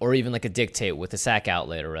 or even like a Dictate with a sack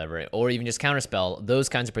outlet or whatever, or even just Counterspell, those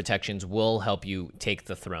kinds of protections will help you take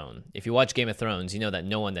the throne. If you watch Game of Thrones, you know that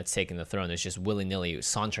no one that's taking the throne is just willy-nilly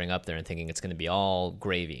sauntering up there and thinking it's going to be all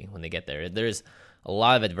gravy when they get there. There's a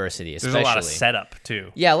lot of adversity, especially. There's a lot of setup,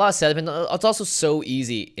 too. Yeah, a lot of setup. And it's also so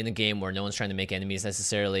easy in a game where no one's trying to make enemies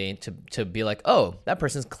necessarily to be like, oh, that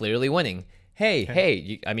person's clearly winning.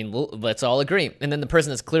 Hey, let's all agree. And then the person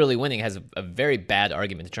that's clearly winning has a very bad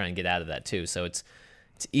argument to try and get out of that, too. So it's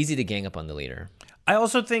easy to gang up on the leader. I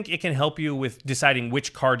also think it can help you with deciding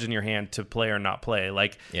which cards in your hand to play or not play.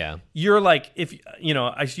 Like, yeah, you're like, if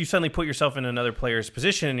you suddenly put yourself in another player's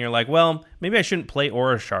position, and you're like, well, maybe I shouldn't play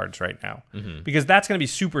Aura Shards right now, because that's going to be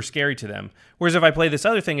super scary to them. Whereas if I play this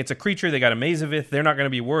other thing, it's a creature, they got a Mazavith, they're not going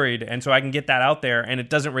to be worried, and so I can get that out there, and it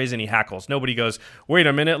doesn't raise any hackles. Nobody goes, wait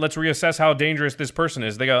a minute, let's reassess how dangerous this person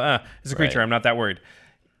is. They go, it's a creature, right. I'm not that worried.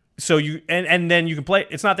 So you and then you can play.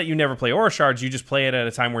 It's not that you never play Aura Shards. You just play it at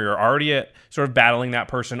a time where you're already sort of battling that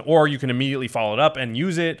person, or you can immediately follow it up and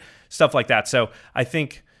use it, stuff like that. So I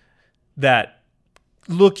think that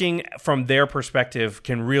looking from their perspective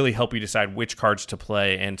can really help you decide which cards to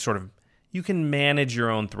play, and sort of you can manage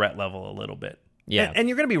your own threat level a little bit. Yeah, and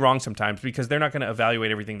you're going to be wrong sometimes, because they're not going to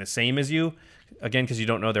evaluate everything the same as you, again, because you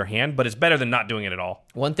don't know their hand. But it's better than not doing it at all.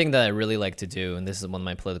 One thing that I really like to do, and this is one of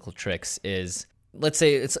my political tricks, is let's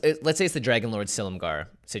say it's the Dragon Lord Silumgar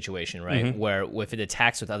situation, right? Where if it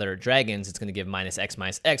attacks with other dragons, it's going to give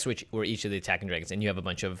 -X, which were each of the attacking dragons, and you have a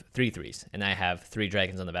bunch of 3/3s, and I have 3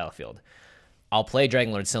 dragons on the battlefield. I'll play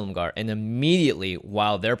Dragon Lord Silumgar, and immediately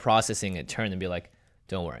while they're processing it, turn and be like,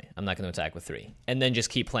 don't worry, I'm not going to attack with 3, and then just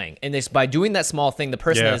keep playing. And by doing that small thing, the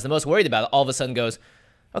person that is the most worried about it all of a sudden goes,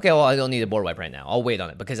 okay, well, I don't need a board wipe right now. I'll wait on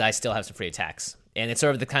it because I still have some free attacks. And it's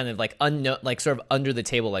sort of the kind of sort of under the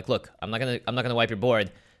table, like, look, I'm not gonna wipe your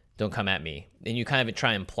board. Don't come at me. And you kind of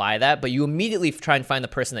try and imply that, but you immediately try and find the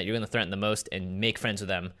person that you're going to threaten the most and make friends with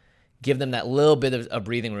them. Give them that little bit of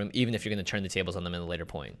breathing room, even if you're going to turn the tables on them at a later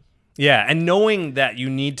point. Yeah, and knowing that you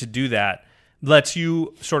need to do that lets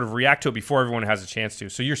you sort of react to it before everyone has a chance to.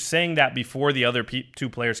 So you're saying that before the other 2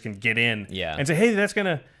 players can get in and say,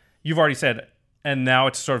 hey, you've already said. And now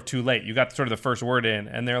it's sort of too late. You got sort of the first word in,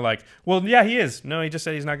 and they're like, well, yeah, he is. No, he just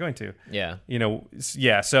said he's not going to.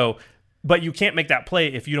 Yeah. So, but you can't make that play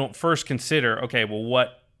if you don't first consider, okay, well,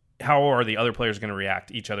 how are the other players going to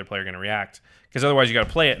react? Each other player going to react? Because otherwise you got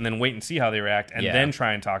to play it and then wait and see how they react, and then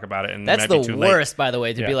try and talk about it. And that's it might be the too worst, late. By the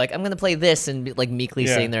way, to be like, I'm going to play this, and be like meekly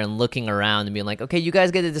sitting there and looking around and being like, okay, you guys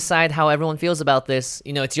get to decide how everyone feels about this.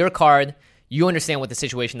 It's your card. You understand what the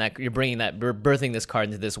situation that you're bringing, that we're birthing this card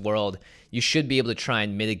into this world. You should be able to try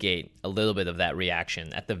and mitigate a little bit of that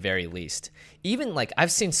reaction at the very least. Even like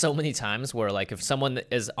I've seen so many times where like if someone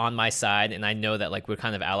is on my side and I know that like we're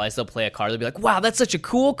kind of allies, they'll play a card. They'll be like, wow, that's such a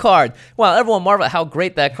cool card. Wow, everyone marvel at how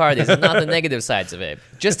great that card is and not the negative sides of it.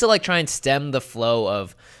 Just to like try and stem the flow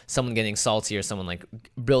of someone getting salty or someone like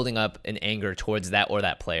building up an anger towards that or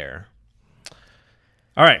that player.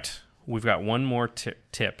 All right. We've got one more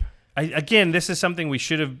tip. Again, this is something we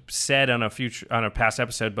should have said on a past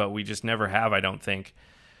episode, but we just never have, I don't think.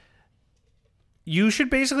 You should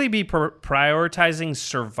basically be prioritizing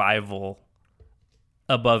survival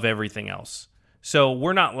above everything else. So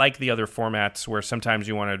we're not like the other formats where sometimes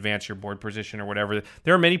you want to advance your board position or whatever.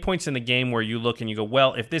 There are many points in the game where you look and you go,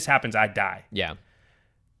 well, if this happens, I die. Yeah.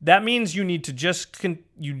 That means you need to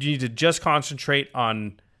just concentrate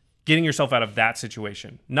on getting yourself out of that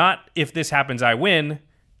situation. Not if this happens, I win.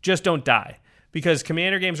 Just don't die. Because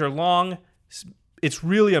Commander games are long. It's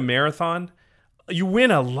really a marathon. You win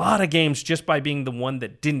a lot of games just by being the one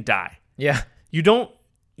that didn't die. Yeah. You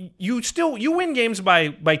win games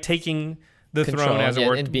by taking the Control, throne, as it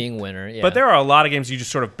were, and being winner. Yeah. But there are a lot of games you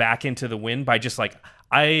just sort of back into the win by just like,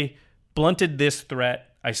 I blunted this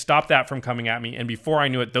threat, I stopped that from coming at me, and before I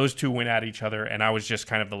knew it, those two went at each other, and I was just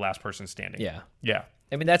kind of the last person standing. Yeah.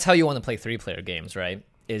 I mean, that's how you want to play 3-player games, right?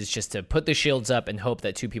 Is just to put the shields up and hope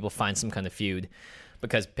that two people find some kind of feud,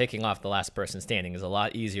 because picking off the last person standing is a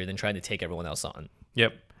lot easier than trying to take everyone else on.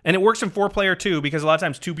 Yep. And it works in 4-player too, because a lot of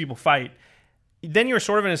times two people fight. Then you're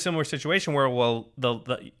sort of in a similar situation where, well,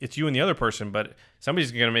 it's you and the other person, but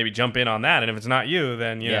somebody's going to maybe jump in on that, and if it's not you,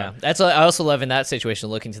 then yeah. That's what I also love in that situation,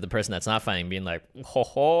 looking to the person that's not fighting, being like, ho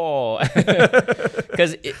ho,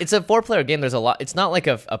 because it's a 4-player game. There's a lot. It's not like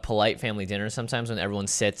a polite family dinner. Sometimes when everyone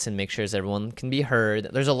sits and makes sure everyone can be heard,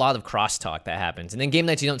 there's a lot of crosstalk that happens, and in game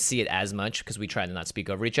nights you don't see it as much because we try to not speak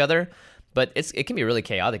over each other. But it can be really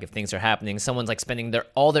chaotic if things are happening. Someone's like spending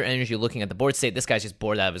all their energy looking at the board state. This guy's just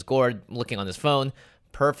bored out of his gourd, looking on his phone.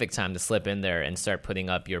 Perfect time to slip in there and start putting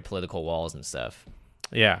up your political walls and stuff.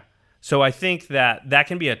 Yeah. So I think that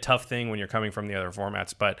can be a tough thing when you're coming from the other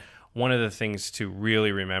formats. But one of the things to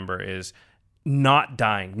really remember is not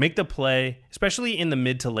dying. Make the play, especially in the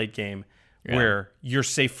mid to late game, where you're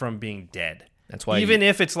safe from being dead. That's why even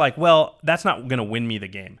if it's like, well, that's not going to win me the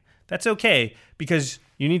game. That's okay, because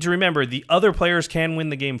you need to remember the other players can win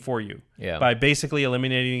the game for you by basically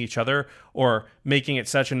eliminating each other or making it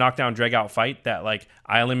such a knockdown, drag-out fight that, like,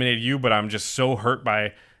 I eliminated you, but I'm just so hurt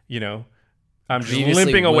by, I'm just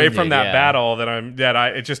limping away from that battle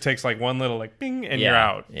that it just takes like one little like bing and you're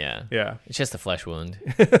out. Yeah. Yeah. It's just a flesh wound.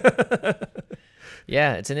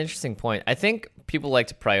 Yeah, it's an interesting point. I think people like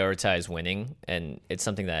to prioritize winning, and it's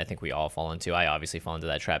something that I think we all fall into. I obviously fall into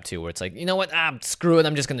that trap too, where it's like, you know what? Screw it.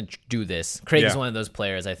 I'm just going to do this. Craig is one of those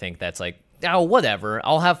players, I think, that's like, oh, whatever.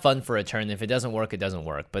 I'll have fun for a turn. If it doesn't work, it doesn't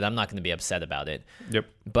work. But I'm not going to be upset about it. Yep.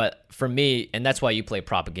 But for me, and that's why you play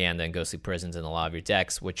Propaganda and Ghostly Prisons in a lot of your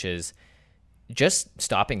decks, which is just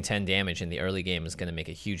stopping 10 damage in the early game is going to make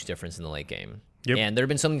a huge difference in the late game. Yep. And there have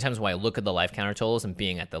been so many times where I look at the life counter totals and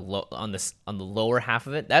being at the on the lower half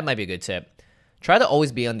of it. That might be a good tip. Try to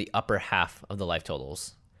always be on the upper half of the life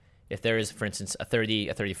totals. If there is, for instance, a 30,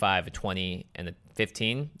 a 35, a 20, and a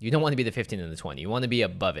 15, you don't want to be the 15 and the 20. You want to be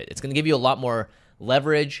above it. It's going to give you a lot more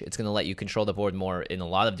leverage. It's going to let you control the board more in a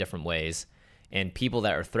lot of different ways. And people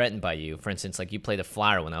that are threatened by you, for instance, like you played a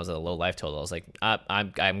flyer when I was at a low life total. I was like,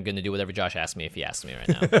 I'm going to do whatever Josh asks me if he asks me right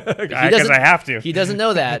now. Because I have to. He doesn't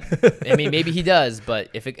know that. I mean, maybe he does, but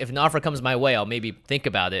if an offer comes my way, I'll maybe think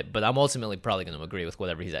about it. But I'm ultimately probably going to agree with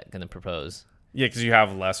whatever he's going to propose. Yeah, because you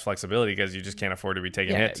have less flexibility because you just can't afford to be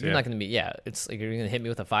taking hits. You're not going to be, it's like you're going to hit me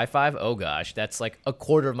with a 5-5. Oh, gosh. That's like a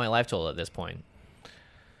quarter of my life total at this point.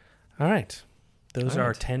 All right. Those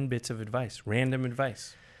are 10 bits of advice, random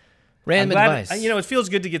advice. Random advice. It feels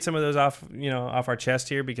good to get some of those off our chest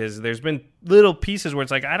here, because there's been little pieces where it's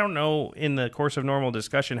like, I don't know in the course of normal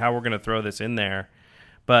discussion how we're going to throw this in there.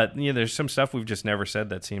 But there's some stuff we've just never said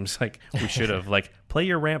that seems like we should have. Like, play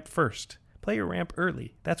your ramp first. Play your ramp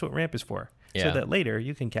early. That's what ramp is for. Yeah. So that later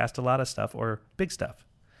you can cast a lot of stuff or big stuff.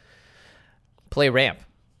 Play ramp.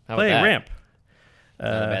 Play ramp.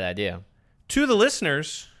 Not a bad idea. To the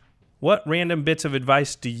listeners, what random bits of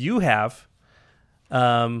advice do you have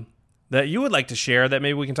that you would like to share that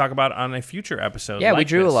maybe we can talk about on a future episode? Yeah, we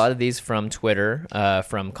drew a lot of these from Twitter,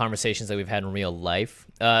 from conversations that we've had in real life.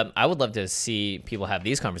 I would love to see people have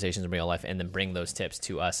these conversations in real life and then bring those tips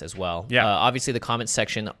to us as well. Yeah. Obviously, the comments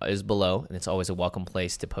section is below, and it's always a welcome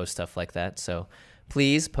place to post stuff like that. So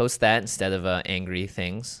please post that instead of angry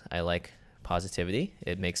things. I like positivity.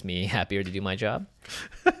 It makes me happier to do my job.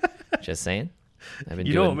 Just saying.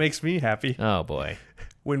 Know what makes me happy? Oh, boy.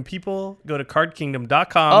 When people go to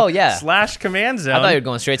cardkingdom.com/command zone. I thought you were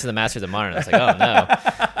going straight to the Masters of Modern. I was like, oh,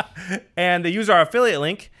 no. And they use our affiliate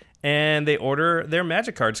link, and they order their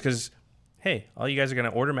Magic cards because, hey, all you guys are going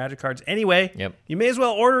to order Magic cards anyway. Yep. You may as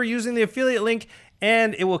well order using the affiliate link,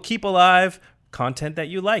 and it will keep alive content that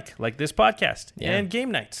you like this podcast and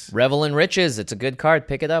game nights. Revel in Riches. It's a good card.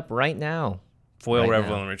 Pick it up right now. Foil right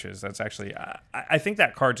Revel now. and Riches. That's actually, I think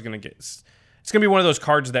that card's going to get, it's going to be one of those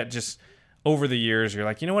cards that just, over the years, you're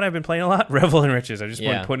like, you know what I've been playing a lot? Revel and Riches. I've just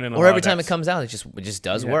been putting in a lot Or every of time decks. it comes out, it just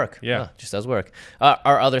does work. Yeah. Just does work.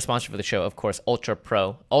 Our other sponsor for the show, of course, Ultra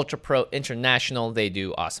Pro. Ultra Pro International, they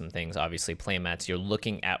do awesome things. Obviously, playmats. You're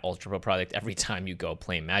looking at Ultra Pro product every time you go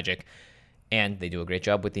play Magic. And they do a great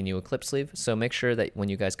job with the new Eclipse sleeve. So make sure that when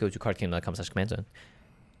you guys go to cardkingdom.com/command-zone,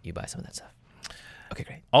 you buy some of that stuff. Okay,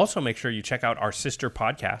 great. Also, make sure you check out our sister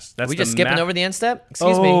podcast. That's we just skipping over the end step?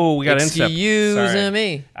 Excuse me. Oh, we got end step. Excuse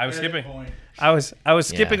me. I was skipping. I was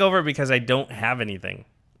skipping over because I don't have anything.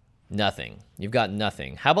 Nothing. You've got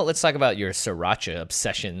nothing. How about let's talk about your sriracha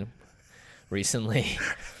obsession recently.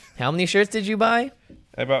 How many shirts did you buy?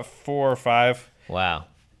 About 4 or 5. Wow.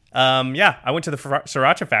 Yeah, I went to the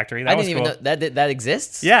Sriracha factory. That I was didn't even cool. know that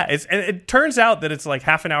exists. Yeah, it turns out that it's like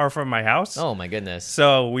half an hour from my house. Oh my goodness.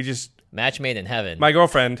 So we just, Match made in heaven. my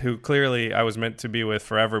girlfriend, who clearly I was meant to be with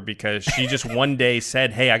forever because she just one day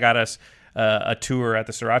said, hey, I got us a tour at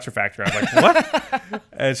the Sriracha factory. I was like, what?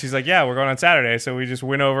 And she's like, yeah, we're going on Saturday. So we just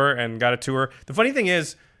went over and got a tour. The funny thing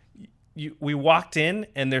is, we walked in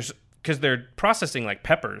and because they're processing like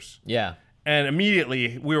peppers. Yeah. And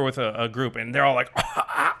immediately we were with a group and they're all like,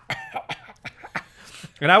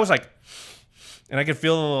 and I was like, and I could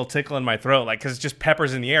feel a little tickle in my throat, like, because it's just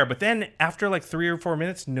peppers in the air. But then after like 3 or 4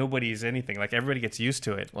 minutes, nobody's anything. Like everybody gets used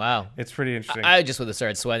to it. Wow. It's pretty interesting. I just would have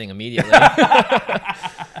started sweating immediately.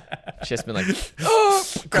 Just been like,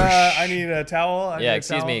 I need a towel. yeah,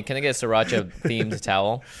 excuse me. Can I get a sriracha themed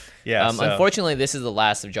towel? Yeah. Unfortunately, this is the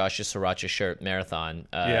last of Josh's sriracha shirt marathon.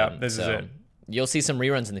 Yeah, this is it. You'll see some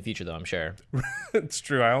reruns in the future, though, I'm sure. It's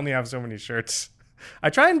true. I only have so many shirts. I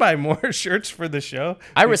try and buy more shirts for the show.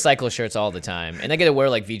 I recycle shirts all the time, and I get to wear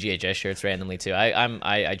like VGHS shirts randomly too.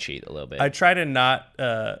 I cheat a little bit. I try to not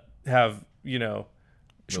have,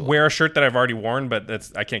 wear a shirt that I've already worn, but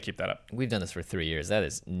I can't keep that up. We've done this for 3 years. That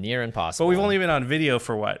is near impossible. But we've only been on video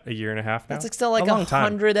for what, a year and a half now? That's like still like a long time.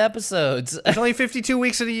 100 episodes. It's only 52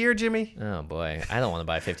 weeks of the year, Jimmy. Oh boy, I don't want to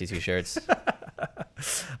buy 52 shirts.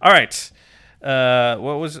 All right.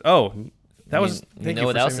 What was? Oh, that was. You know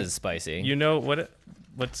what else is spicy? You know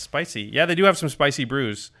what's spicy? Yeah, they do have some spicy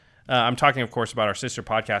brews. I'm talking, of course, about our sister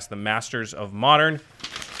podcast, The Masters of Modern.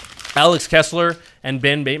 Alex Kessler and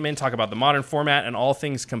Ben Bateman talk about the modern format and all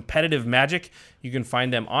things competitive Magic. You can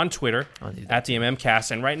find them on Twitter at the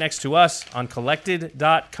MMCast and right next to us on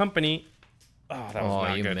collected.company. Oh, that was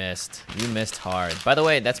not you good. missed. You missed hard. By the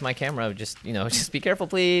way, that's my camera. Just be careful,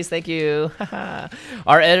 please. Thank you.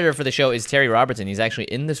 Our editor for the show is Terry Robertson. He's actually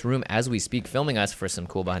in this room as we speak, filming us for some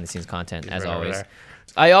cool behind-the-scenes content, as right over always. there.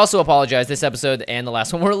 I also apologize. This episode and the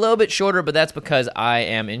last one were a little bit shorter, but that's because I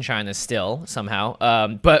am in China still, somehow.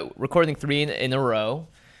 But recording 3 in a row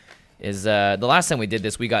is the last time we did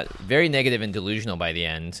this, we got very negative and delusional by the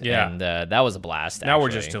end. Yeah. And that was a blast, Now we're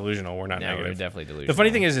actually. just delusional. We're not Now negative. we're definitely delusional. The funny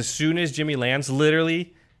thing is, as soon as Jimmy lands,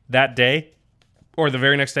 literally that day or the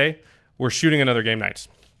very next day, we're shooting another game nights.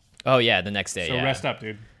 Oh, yeah, the next day, So yeah. rest up,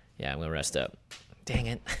 dude. Yeah, I'm going to rest up. Dang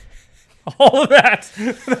it. All of that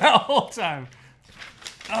whole time.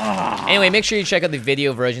 Anyway, make sure you check out the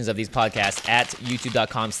video versions of these podcasts at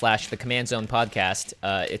youtube.com/the Command Zone podcast.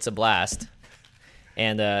 It's a blast.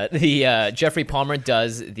 And the Jeffrey Palmer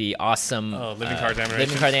does the awesome Living Cards Animations.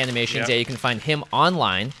 Living Card Animations. Yep. Yeah, you can find him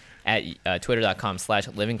online at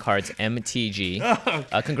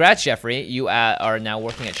twitter.com/livingcardsmtg. Congrats, Jeffrey. You are now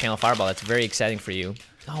working at Channel Fireball. That's very exciting for you.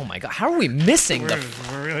 Oh my God, how are we missing We're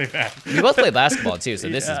really bad. We both play basketball too, so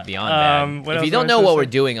this is beyond bad. what If else you don't was I know what supposed we're to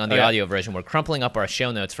say? doing on the Oh, yeah. audio version, we're crumpling up our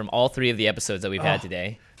show notes from all 3 of the episodes that we've had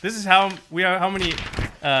today. This is how many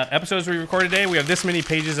episodes we recorded today. We have this many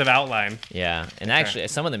pages of outline. Yeah, and actually,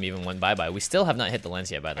 some of them even went bye-bye. We still have not hit the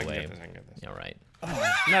lens yet, by the way. I can get this. All right.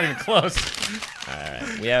 Not even close. All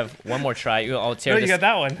right. We have one more try. I'll tear No, this. you got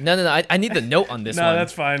that one. No. I need the note on this No, one.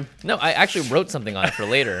 that's fine. No, I actually wrote something on it for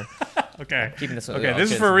later. Okay. Keeping this one. Okay, I'll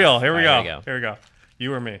this is tear for real. Here we All go. right, Here we go.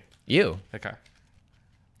 You or me? You. Okay.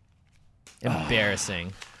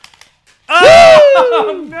 Embarrassing.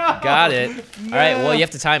 Oh, no. Got it. All right. Well, you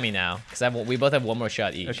have to tie me now because we both have one more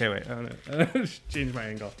shot each. Okay, wait. I'm gonna change my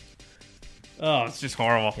angle. Oh, it's just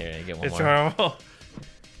horrible. Here, you get one It's more. horrible.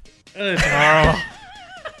 It's horrible.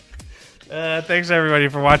 Thanks everybody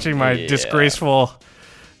for watching my Yeah. disgraceful.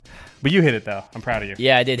 But you hit it though. I'm proud of you.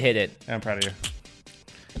 Yeah, I did hit it. I'm proud of you.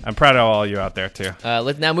 I'm proud of all you out there too.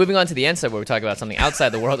 Now moving on to the end side where we talk about something outside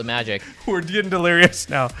the world of Magic. We're getting delirious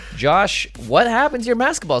now. Josh, what happened to your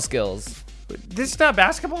basketball skills? This is not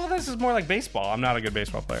basketball. This is more like baseball. I'm not a good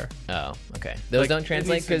baseball player. Oh, okay. Those Like, don't it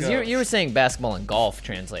translate? needs to Because go. you were saying basketball and golf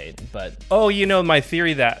translate, but Oh, you know my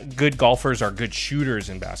theory that good golfers are good shooters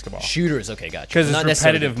in basketball. shooters, okay, gotcha. 'Cause it's Not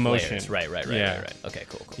necessarily repetitive good motion. players. Right. Yeah. Okay,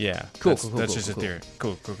 cool. Yeah. Cool, That's, cool, that's cool, just cool, a theory.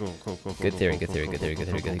 Cool. Good theory, good theory, good theory, good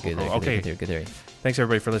theory, good theory, good theory, Okay. good theory, good theory. Thanks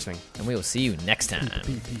everybody for listening. And we will see you next time.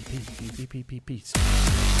 Peace.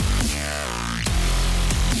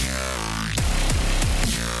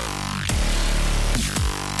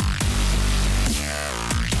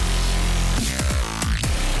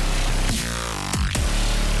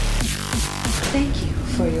 Thank you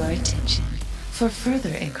for your attention. For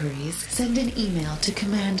further inquiries, send an email to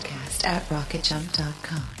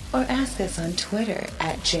commandcast@rocketjump.com or ask us on Twitter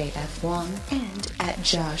 @JFWong and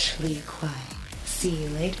 @JoshLeeQuai. See you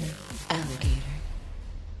later, alligator.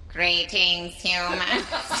 Greetings, humans.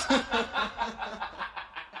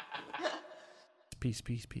 Peace.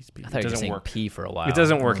 I It thought you were doesn't saying work. P for a while. It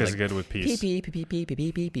doesn't work I'm as good with peace. Beep.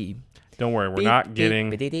 Don't worry, we're not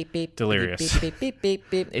getting delirious. Beep.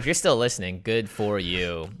 If you're still listening, good for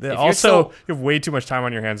you. If you're Also, still- you have way too much time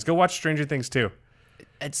on your hands. Go watch Stranger Things 2.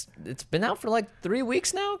 it's been out for like 3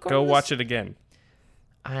 weeks now. Go watch it again.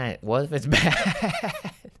 All right, what if it's bad?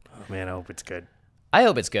 Oh man, I hope it's good. I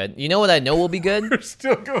hope it's good. You know what I know will be good? We're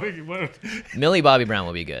still going. Millie Bobby Brown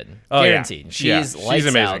will be good. Oh, yeah. Guaranteed. Yeah, She's she's lights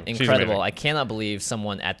amazing. out, She's incredible. amazing. I cannot believe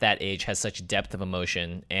someone at that age has such depth of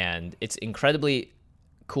emotion, and it's incredibly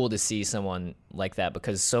cool to see someone like that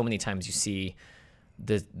because so many times you see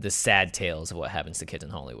the sad tales of what happens to kids in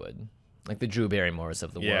Hollywood, like the Drew Barrymores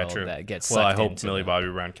of the Yeah, world true. that get Well, I sucked hope into Millie them. Bobby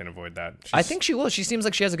Brown can avoid that. I think she will. She seems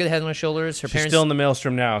like she has a good head on her shoulders. Her she's parents still in the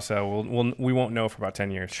maelstrom now, so we won't know for about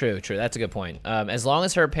 10 years. True. That's a good point. As long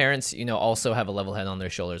as her parents, also have a level head on their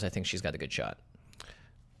shoulders, I think she's got a good shot.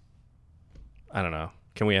 I don't know.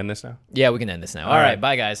 Can we end this now? Yeah, we can end this now. All All right. right,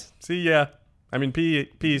 bye guys. See ya. I mean,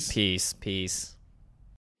 peace. Peace.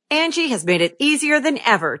 Angie has made it easier than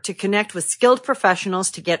ever to connect with skilled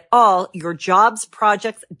professionals to get all your jobs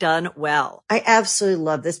projects done well. I absolutely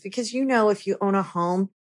love this because, if you own a home,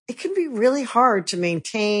 it can be really hard to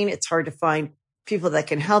maintain. It's hard to find people that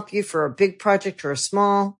can help you for a big project or a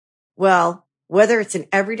small. Well, whether it's in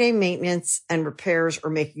everyday maintenance and repairs or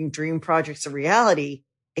making dream projects a reality,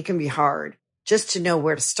 it can be hard just to know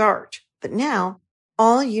where to start. But now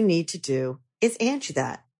all you need to do is Angie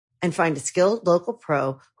that and find a skilled local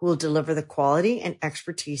pro who will deliver the quality and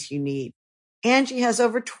expertise you need. Angie has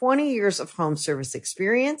over 20 years of home service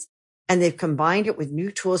experience, and they've combined it with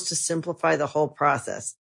new tools to simplify the whole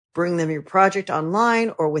process. Bring them your project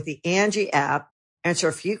online or with the Angie app, answer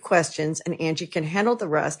a few questions, and Angie can handle the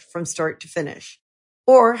rest from start to finish.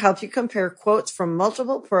 Or help you compare quotes from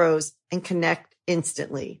multiple pros and connect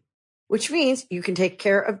instantly, which means you can take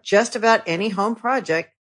care of just about any home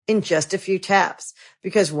project in just a few taps.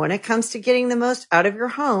 Because when it comes to getting the most out of your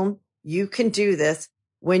home, you can do this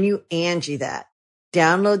when you Angie that.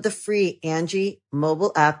 Download the free Angie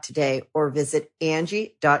mobile app today or visit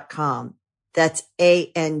Angie.com. That's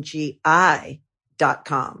ANGI.com.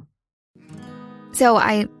 So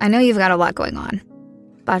I know you've got a lot going on,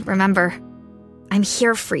 but remember, I'm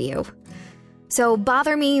here for you. So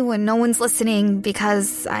bother me when no one's listening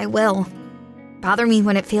because I will. Bother me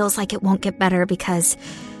when it feels like it won't get better because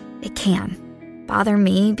it can. Bother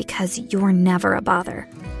me because you're never a bother.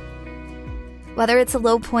 Whether it's a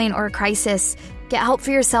low point or a crisis, get help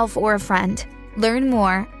for yourself or a friend. Learn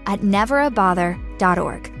more at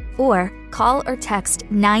neverabother.org or call or text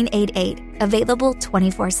 988, available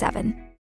 24/7.